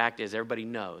 But the fact is, everybody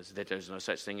knows that there's no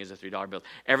such thing as a $3 bill.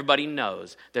 Everybody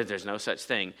knows that there's no such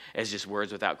thing as just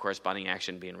words without corresponding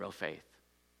action being real faith.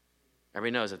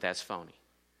 Everybody knows that that's phony.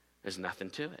 There's nothing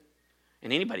to it.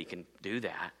 And anybody can do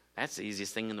that. That's the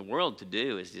easiest thing in the world to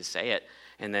do, is just say it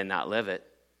and then not live it.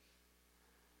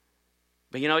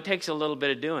 But it takes a little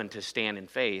bit of doing to stand in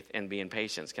faith and be in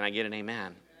patience. Can I get an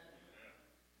amen?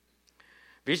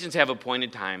 Visions have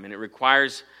appointed time, and it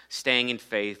requires staying in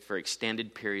faith for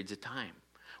extended periods of time.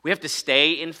 We have to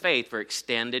stay in faith for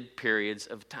extended periods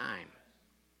of time.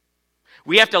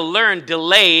 We have to learn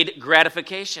delayed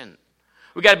gratification.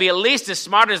 We've got to be at least as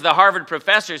smart as the Harvard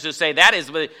professors who say that is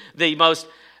the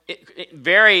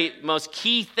most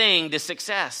key thing to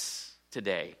success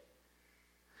today.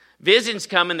 Visions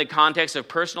come in the context of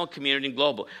personal, community, and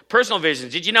global. Personal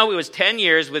visions. Did you know it was 10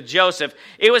 years with Joseph?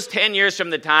 It was 10 years from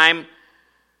the time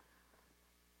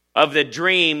of the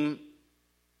dream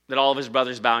that all of his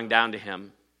brothers bowing down to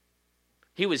him.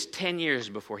 He was 10 years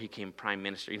before he became prime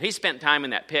minister. He spent time in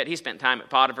that pit. He spent time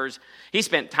at Potiphar's. He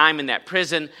spent time in that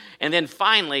prison. And then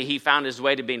finally, he found his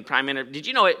way to being prime minister. Did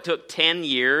you know it took 10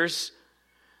 years?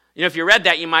 If you read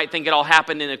that, you might think it all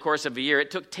happened in the course of a year.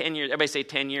 It took 10 years. Everybody say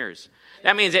 10 years.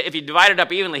 That means that if you divide it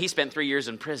up evenly, he spent 3 years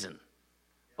in prison.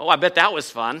 Oh, I bet that was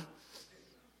fun.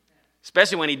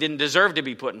 Especially when he didn't deserve to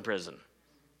be put in prison.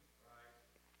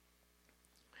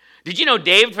 Did you know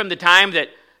David, from the time that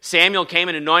Samuel came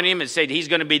and anointed him and said he's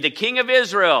going to be the king of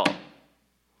Israel?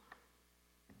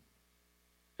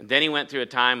 And then he went through a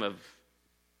time of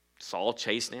Saul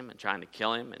chasing him and trying to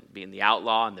kill him and being the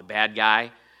outlaw and the bad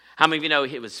guy. How many of you know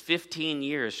it was 15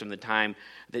 years from the time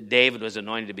that David was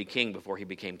anointed to be king before he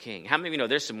became king? How many of you know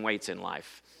there's some weights in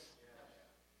life?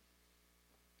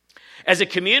 As a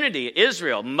community,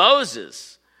 Israel,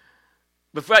 Moses,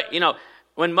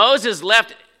 when Moses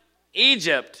left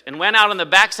Egypt and went out on the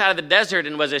backside of the desert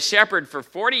and was a shepherd for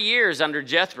 40 years under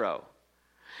Jethro,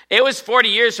 it was 40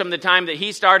 years from the time that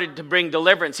he started to bring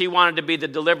deliverance. He wanted to be the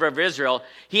deliverer of Israel.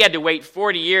 He had to wait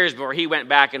 40 years before he went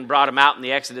back and brought him out in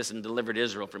the Exodus and delivered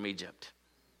Israel from Egypt.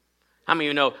 How many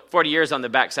of you know 40 years on the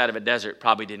backside of a desert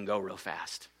probably didn't go real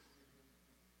fast?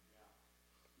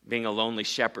 Being a lonely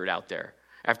shepherd out there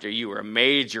after you were a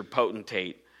major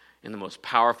potentate in the most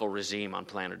powerful regime on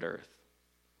planet Earth.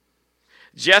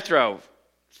 Joshua,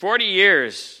 40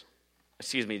 years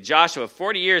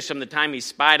from the time he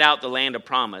spied out the land of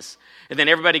promise. And then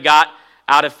everybody got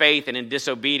out of faith and in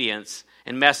disobedience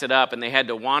and messed it up, and they had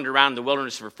to wander around the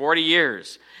wilderness for 40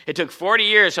 years. It took 40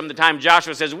 years from the time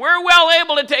Joshua says, we're well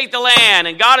able to take the land,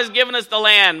 and God has given us the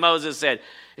land, Moses said.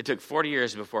 It took 40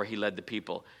 years before he led the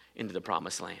people into the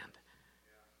promised land.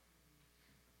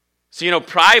 So,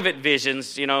 private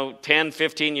visions, 10,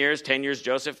 15 years, 10 years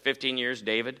Joseph, 15 years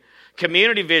David.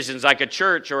 community visions like a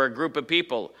church or a group of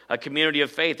people, a community of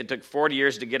faith. It took 40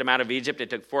 years to get them out of Egypt. It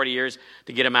took 40 years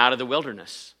to get them out of the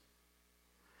wilderness.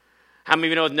 How many of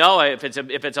you know with Noah, if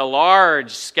it's a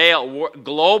large-scale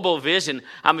global vision,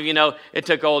 how many of you know it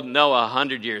took old Noah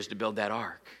 100 years to build that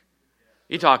ark?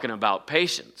 You're talking about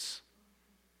patience.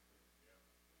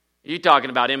 You're talking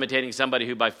about imitating somebody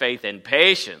who by faith and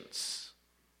patience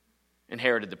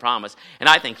inherited the promise. And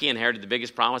I think he inherited the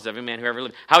biggest promise of every man who ever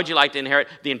lived. How would you like to inherit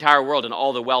the entire world and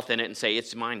all the wealth in it and say,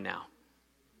 it's mine now?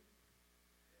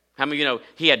 How many of you know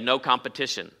he had no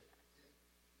competition?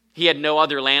 He had no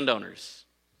other landowners.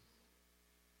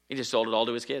 He just sold it all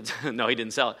to his kids. No, he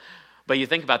didn't sell it. But you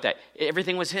think about that.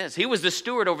 Everything was his. He was the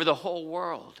steward over the whole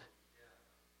world.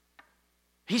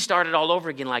 He started all over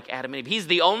again like Adam and Eve. He's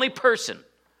the only person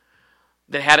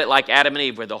that had it like Adam and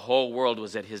Eve, where the whole world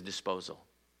was at his disposal.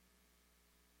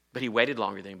 But he waited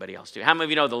longer than anybody else did. How many of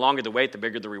you know the longer the wait, the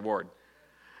bigger the reward?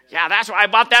 Yeah, that's why I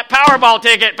bought that Powerball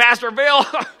ticket, Pastor Bill.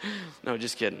 No,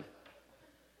 just kidding.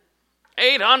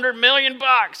 $800 million.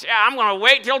 Yeah, I'm going to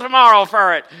wait till tomorrow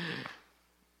for it.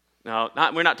 No,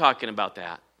 we're not talking about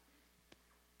that.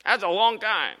 That's a long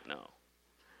time. No.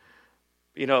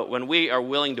 You know, when we are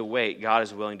willing to wait, God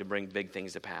is willing to bring big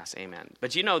things to pass. Amen.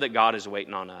 But you know that God is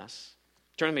waiting on us.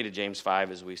 Turn with me to James 5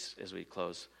 as we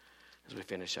close, as we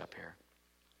finish up here.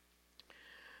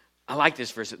 I like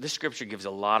this verse. This scripture gives a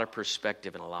lot of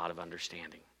perspective and a lot of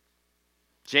understanding.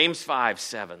 James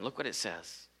 5:7. Look what it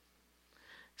says.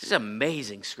 This is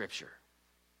amazing scripture.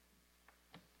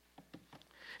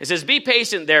 It says, be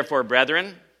patient, therefore,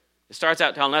 brethren. It starts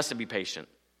out telling us to be patient.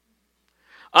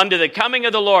 Unto the coming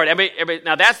of the Lord.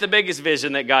 Now, that's the biggest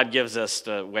vision that God gives us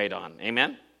to wait on.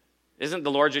 Amen? Isn't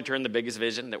the Lord's return the biggest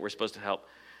vision that we're supposed to help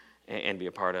and be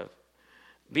a part of?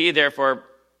 Be, therefore,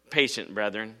 patient,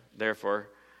 brethren. Therefore,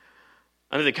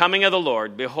 unto the coming of the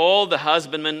Lord, behold, the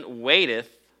husbandman waiteth.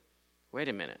 Wait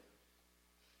a minute.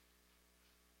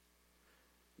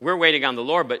 We're waiting on the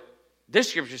Lord, but this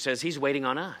scripture says he's waiting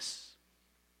on us.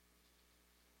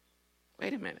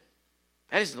 Wait a minute.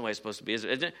 That isn't the way it's supposed to be, is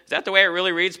it? Is that the way it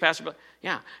really reads, Pastor Bill?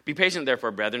 Yeah. Be patient,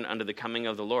 therefore, brethren, unto the coming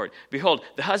of the Lord. Behold,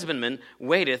 the husbandman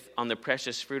waiteth on the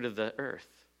precious fruit of the earth.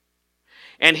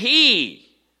 And he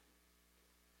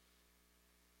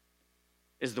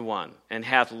is the one, and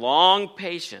hath long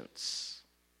patience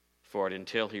for it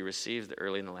until he receives the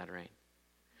early and the latter rain.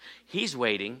 He's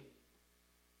waiting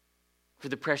for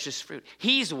the precious fruit.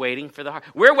 He's waiting for the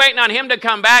harvest. We're waiting on him to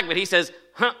come back, but he says,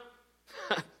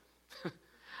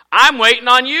 I'm waiting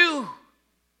on you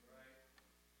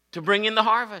to bring in the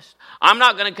harvest. I'm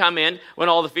not going to come in when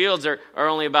all the fields are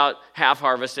only about half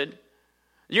harvested.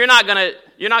 You're not going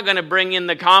to bring in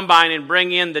the combine and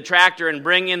bring in the tractor and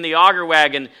bring in the auger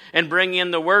wagon and bring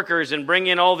in the workers and bring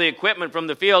in all the equipment from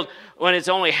the field when it's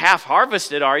only half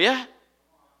harvested, are you?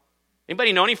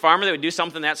 Anybody know any farmer that would do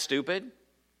something that stupid?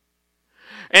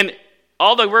 And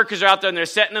all the workers are out there and they're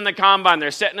sitting in the combine, they're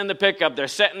sitting in the pickup, they're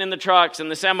sitting in the trucks and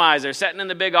the semis, they're sitting in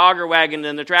the big auger wagon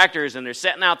and the tractors, and they're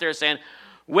sitting out there saying,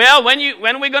 well, when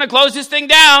are we going to close this thing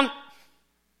down?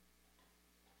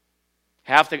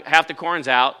 Half the corn's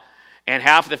out, and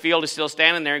half the field is still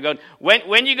standing there and going, when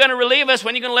are you going to relieve us?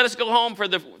 When are you going to let us go home for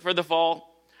the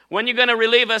fall? When are you going to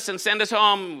relieve us and send us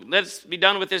home? Let's be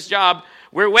done with this job.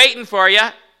 We're waiting for you.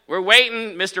 We're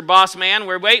waiting, Mr. Boss Man.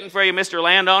 We're waiting for you, Mr.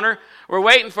 Landowner. We're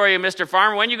waiting for you, Mr.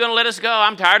 Farmer. When are you going to let us go?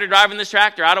 I'm tired of driving this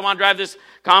tractor. I don't want to drive this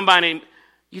combine anymore.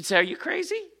 You'd say, are you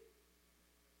crazy?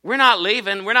 We're not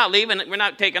leaving. We're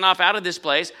not taking off out of this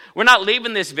place. We're not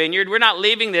leaving this vineyard. We're not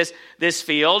leaving this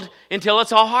field until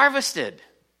it's all harvested.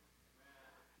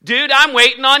 Dude, I'm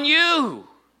waiting on you.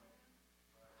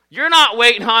 You're not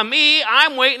waiting on me.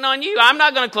 I'm waiting on you. I'm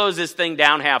not going to close this thing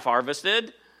down half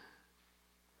harvested.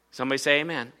 Somebody say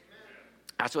amen.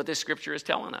 That's what this scripture is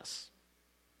telling us.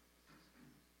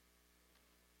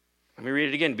 Let me read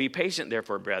it again. Be patient,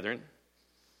 therefore, brethren.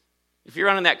 If you're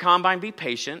running that combine, be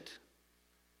patient.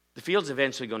 The field's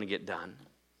eventually going to get done.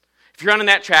 If you're running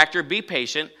that tractor, be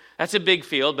patient. That's a big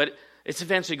field, but it's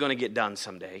eventually going to get done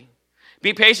someday.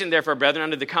 Be patient, therefore, brethren,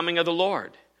 unto the coming of the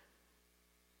Lord.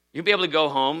 You'll be able to go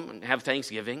home and have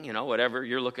Thanksgiving, whatever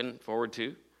you're looking forward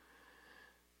to.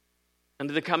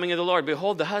 Unto the coming of the Lord.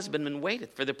 Behold, the husbandman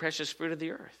waiteth for the precious fruit of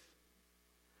the earth.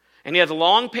 And he hath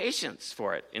long patience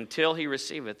for it until he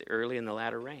receiveth the early and the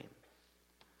latter rain.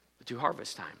 The two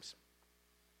harvest times.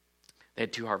 They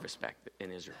had two harvests back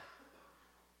in Israel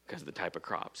because of the type of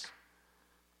crops.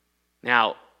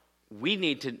 Now, we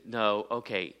need to know,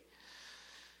 okay,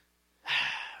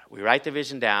 we write the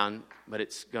vision down, but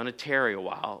it's going to tarry a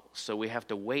while, so we have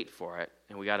to wait for it,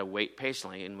 and we got to wait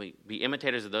patiently, and we be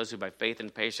imitators of those who by faith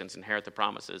and patience inherit the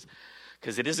promises.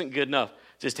 Because it isn't good enough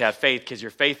just to have faith, because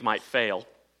your faith might fail.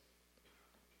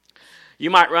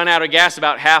 You might run out of gas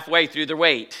about halfway through the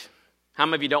wait. How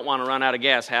many of you don't want to run out of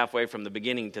gas halfway from the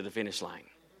beginning to the finish line?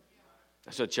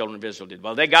 That's what the children of Israel did.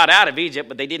 Well, they got out of Egypt,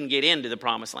 but they didn't get into the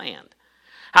promised land.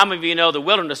 How many of you know the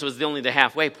wilderness was only the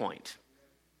halfway point?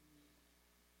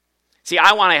 See,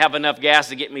 I want to have enough gas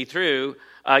to get me through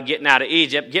getting out of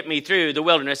Egypt, get me through the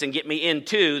wilderness, and get me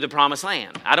into the promised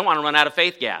land. I don't want to run out of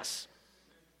faith gas.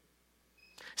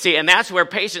 See, and that's where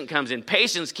patience comes in.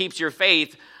 Patience keeps your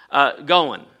faith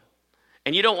going.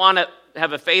 And you don't want to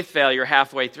have a faith failure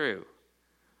halfway through.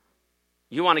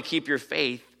 You want to keep your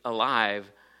faith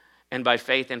alive, and by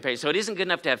faith and patience. So it isn't good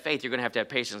enough to have faith. You're going to have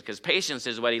patience, because patience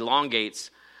is what elongates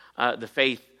the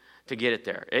faith to get it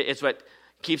there. It's what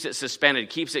keeps it suspended,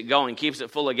 keeps it going, keeps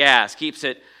it full of gas, keeps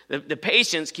it. The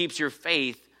patience keeps your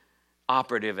faith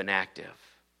operative and active.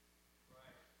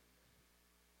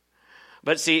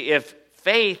 But see, if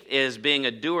faith is being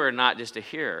a doer, not just a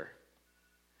hearer.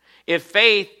 If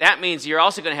faith, that means you're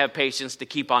also going to have patience to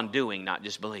keep on doing, not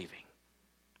just believing.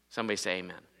 Somebody say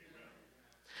amen.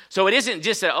 So it isn't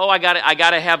just that, I got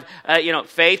to have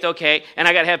faith, okay, and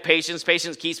I got to have patience.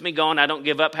 Patience keeps me going. I don't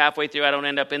give up halfway through. I don't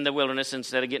end up in the wilderness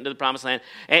instead of getting to the promised land.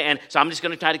 And so I'm just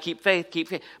going to try to keep faith.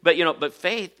 But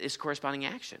faith is corresponding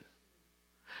action.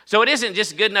 So it isn't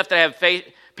just good enough to have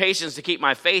patience to keep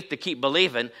my faith, to keep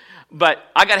believing, but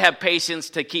I got to have patience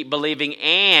to keep believing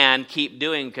and keep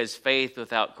doing, because faith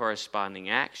without corresponding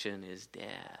action is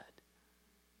dead.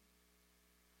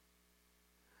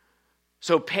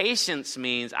 So patience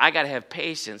means I got to have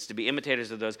patience to be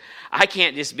imitators of those. I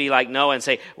can't just be like Noah and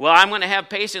say, well, I'm going to have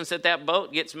patience that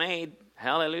boat gets made.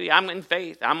 Hallelujah. I'm in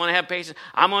faith. I'm going to have patience.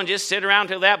 I'm going to just sit around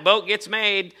till that boat gets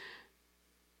made.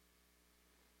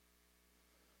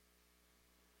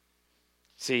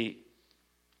 See,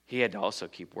 he had to also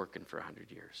keep working for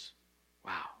 100 years.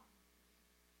 Wow.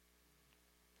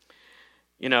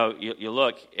 You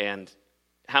look, and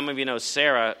how many of you know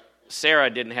Sarah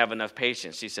didn't have enough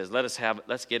patience. She says, let's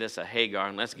get us a Hagar,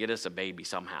 and let's get us a baby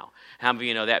somehow. How many of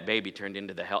you know that baby turned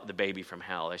into the baby from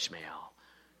hell, Ishmael?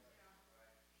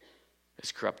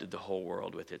 It's corrupted the whole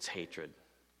world with its hatred.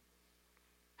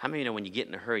 How many of you know when you get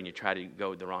in a hurry and you try to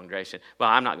go the wrong direction? Well,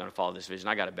 I'm not going to follow this vision.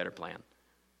 I got a better plan.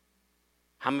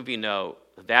 How many of you know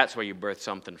that's where you birth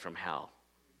something from hell?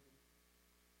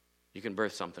 You can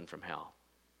birth something from hell.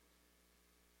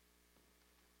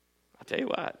 I'll tell you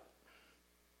what.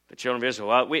 The children of Israel,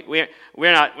 well,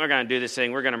 we're going to do this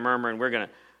thing. We're going to murmur,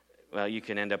 and you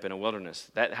can end up in a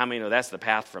wilderness. How many know that's the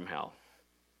path from hell?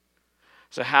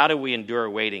 So how do we endure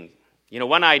waiting?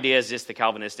 One idea is just the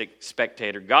Calvinistic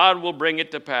spectator. God will bring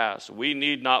it to pass. We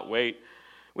need not wait.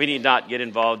 We need not get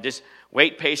involved. Just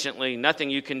wait patiently. Nothing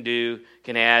you can do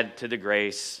can add to the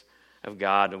grace of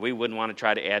God. And we wouldn't want to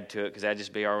try to add to it, because that'd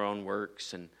just be our own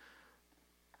works. And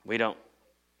we don't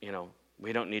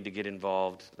need to get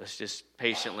involved. Let's just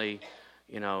patiently,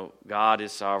 God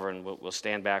is sovereign. We'll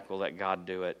stand back. We'll let God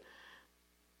do it.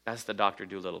 That's the Dr.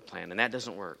 Doolittle plan, and that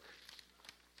doesn't work.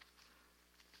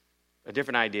 A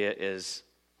different idea is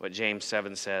what James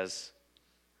 7 says.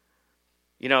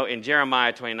 In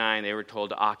Jeremiah 29, they were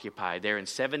told to occupy. They're in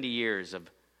 70 years of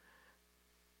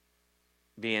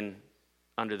being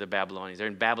under the Babylonians. They're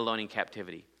in Babylonian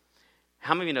captivity.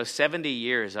 How many of you know 70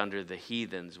 years under the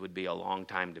heathens would be a long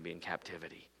time to be in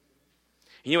captivity?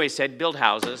 You know what he said? Build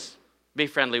houses. Be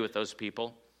friendly with those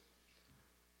people.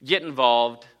 Get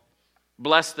involved.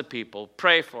 Bless the people.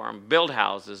 Pray for them. Build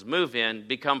houses. Move in.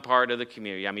 Become part of the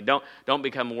community. I mean, don't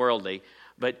become worldly.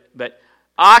 But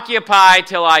occupy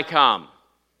till I come.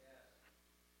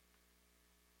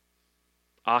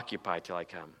 Occupy till I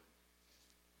come.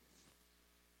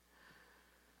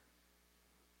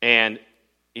 And,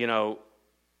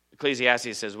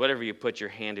 Ecclesiastes says, whatever you put your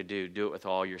hand to do, do it with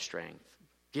all your strength.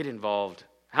 Get involved.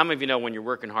 How many of you know when you're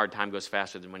working hard, time goes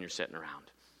faster than when you're sitting around?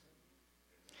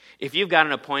 If you've got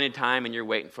an appointed time and you're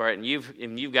waiting for it, and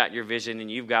you've got your vision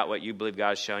and you've got what you believe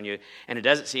God's shown you, and it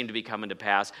doesn't seem to be coming to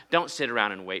pass, don't sit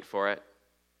around and wait for it.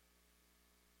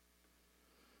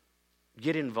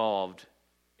 Get involved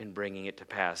in bringing it to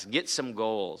pass. Get some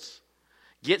goals.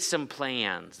 Get some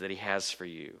plans that he has for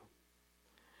you.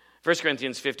 1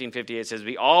 Corinthians 15:58 says,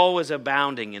 be always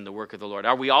abounding in the work of the Lord.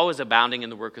 Are we always abounding in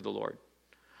the work of the Lord?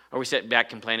 Or are we sitting back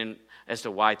complaining as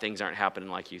to why things aren't happening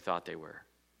like you thought they were?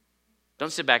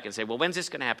 Don't sit back and say, well, when's this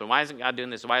going to happen? Why isn't God doing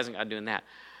this? Why isn't God doing that?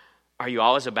 Are you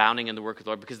always abounding in the work of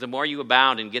the Lord? Because the more you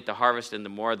abound and get the harvest, and the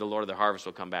more the Lord of the harvest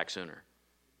will come back sooner.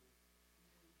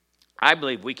 I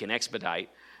believe we can expedite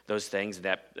those things,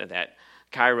 that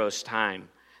Kairos time,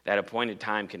 that appointed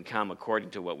time can come according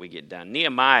to what we get done.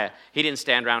 Nehemiah, he didn't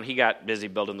stand around. He got busy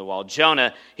building the wall.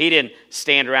 Jonah, he didn't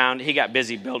stand around. He got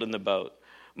busy building the boat.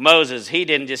 Moses, he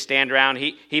didn't just stand around.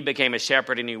 He became a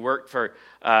shepherd, and he worked for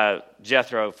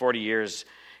Jethro 40 years.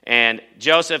 And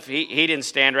Joseph, he didn't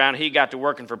stand around. He got to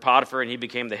working for Potiphar, and he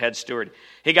became the head steward.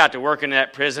 He got to work in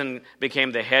that prison,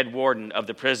 became the head warden of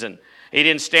the prison. He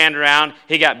didn't stand around.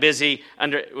 He got busy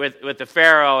with the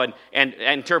Pharaoh and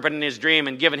interpreting his dream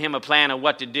and giving him a plan of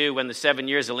what to do when the 7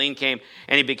 years of lean came,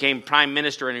 and he became prime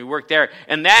minister, and he worked there.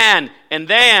 And then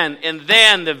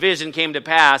the vision came to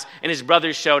pass, and his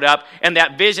brothers showed up, and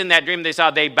that vision, that dream they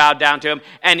saw, they bowed down to him,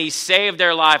 and he saved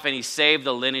their life, and he saved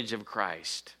the lineage of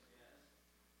Christ.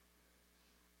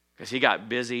 Because he got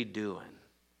busy doing,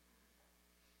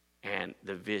 and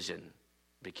the vision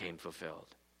became fulfilled.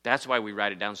 That's why we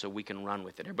write it down, so we can run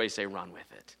with it. Everybody say, run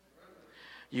with it.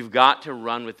 You've got to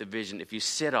run with the vision. If you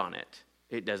sit on it,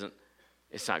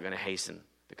 it's not going to hasten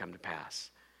to come to pass.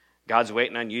 God's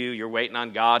waiting on you, you're waiting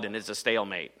on God, and it's a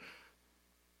stalemate.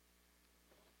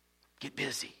 Get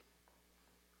busy.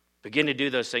 Begin to do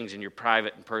those things in your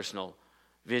private and personal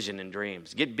vision and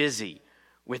dreams. Get busy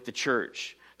with the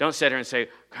church. Don't sit here and say,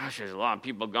 gosh, there's a lot of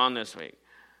people gone this week.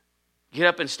 Get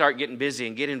up and start getting busy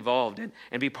and get involved and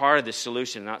be part of the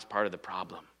solution, not part of the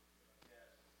problem.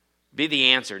 Be the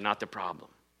answer, not the problem.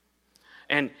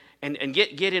 And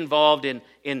get involved in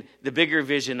the bigger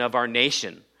vision of our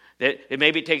nation. That it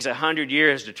maybe takes 100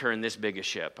 years to turn this big a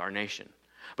ship, our nation.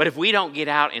 But if we don't get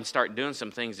out and start doing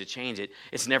some things to change it,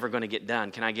 it's never going to get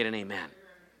done. Can I get an amen?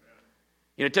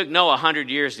 You know, it took Noah 100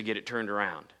 years to get it turned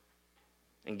around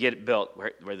and get it built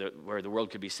where the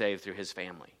world could be saved through his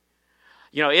family.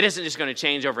 You know, it isn't just going to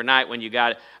change overnight when you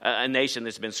got a nation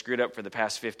that's been screwed up for the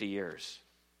past 50 years.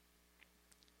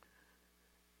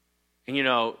 And,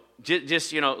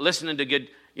 just listening to good,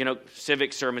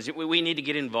 civic sermons, we need to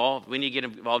get involved. We need to get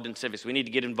involved in civics. We need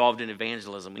to get involved in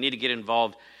evangelism. We need to get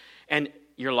involved. And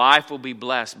your life will be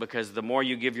blessed because the more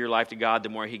you give your life to God, the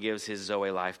more he gives his Zoe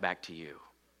life back to you.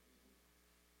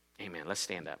 Amen. Let's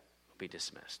stand up. We'll be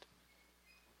dismissed.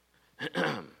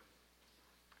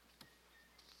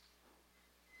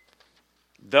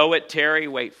 Though it tarry,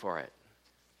 wait for it.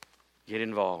 Get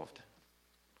involved.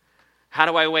 How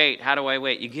do I wait? How do I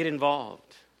wait? You get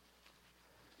involved.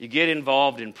 You get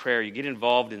involved in prayer. You get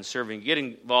involved in serving. You get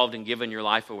involved in giving your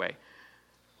life away.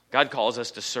 God calls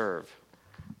us to serve.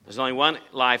 There's only one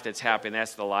life that's happy, and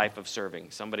that's the life of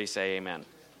serving. Somebody say amen.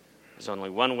 There's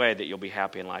only one way that you'll be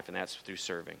happy in life, and that's through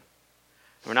serving.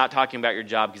 We're not talking about your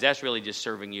job because that's really just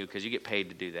serving you because you get paid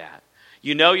to do that.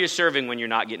 You know you're serving when you're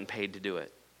not getting paid to do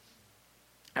it.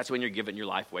 That's when you're giving your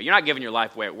life away. You're not giving your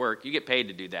life away at work. You get paid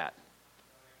to do that.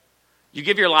 You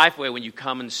give your life away when you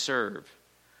come and serve.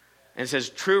 And it says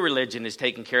true religion is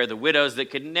taking care of the widows that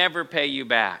could never pay you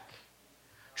back.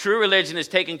 True religion is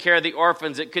taking care of the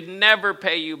orphans that could never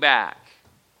pay you back.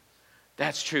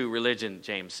 That's true religion,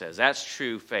 James says. That's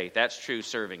true faith. That's true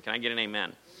serving. Can I get an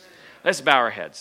amen? Let's bow our heads.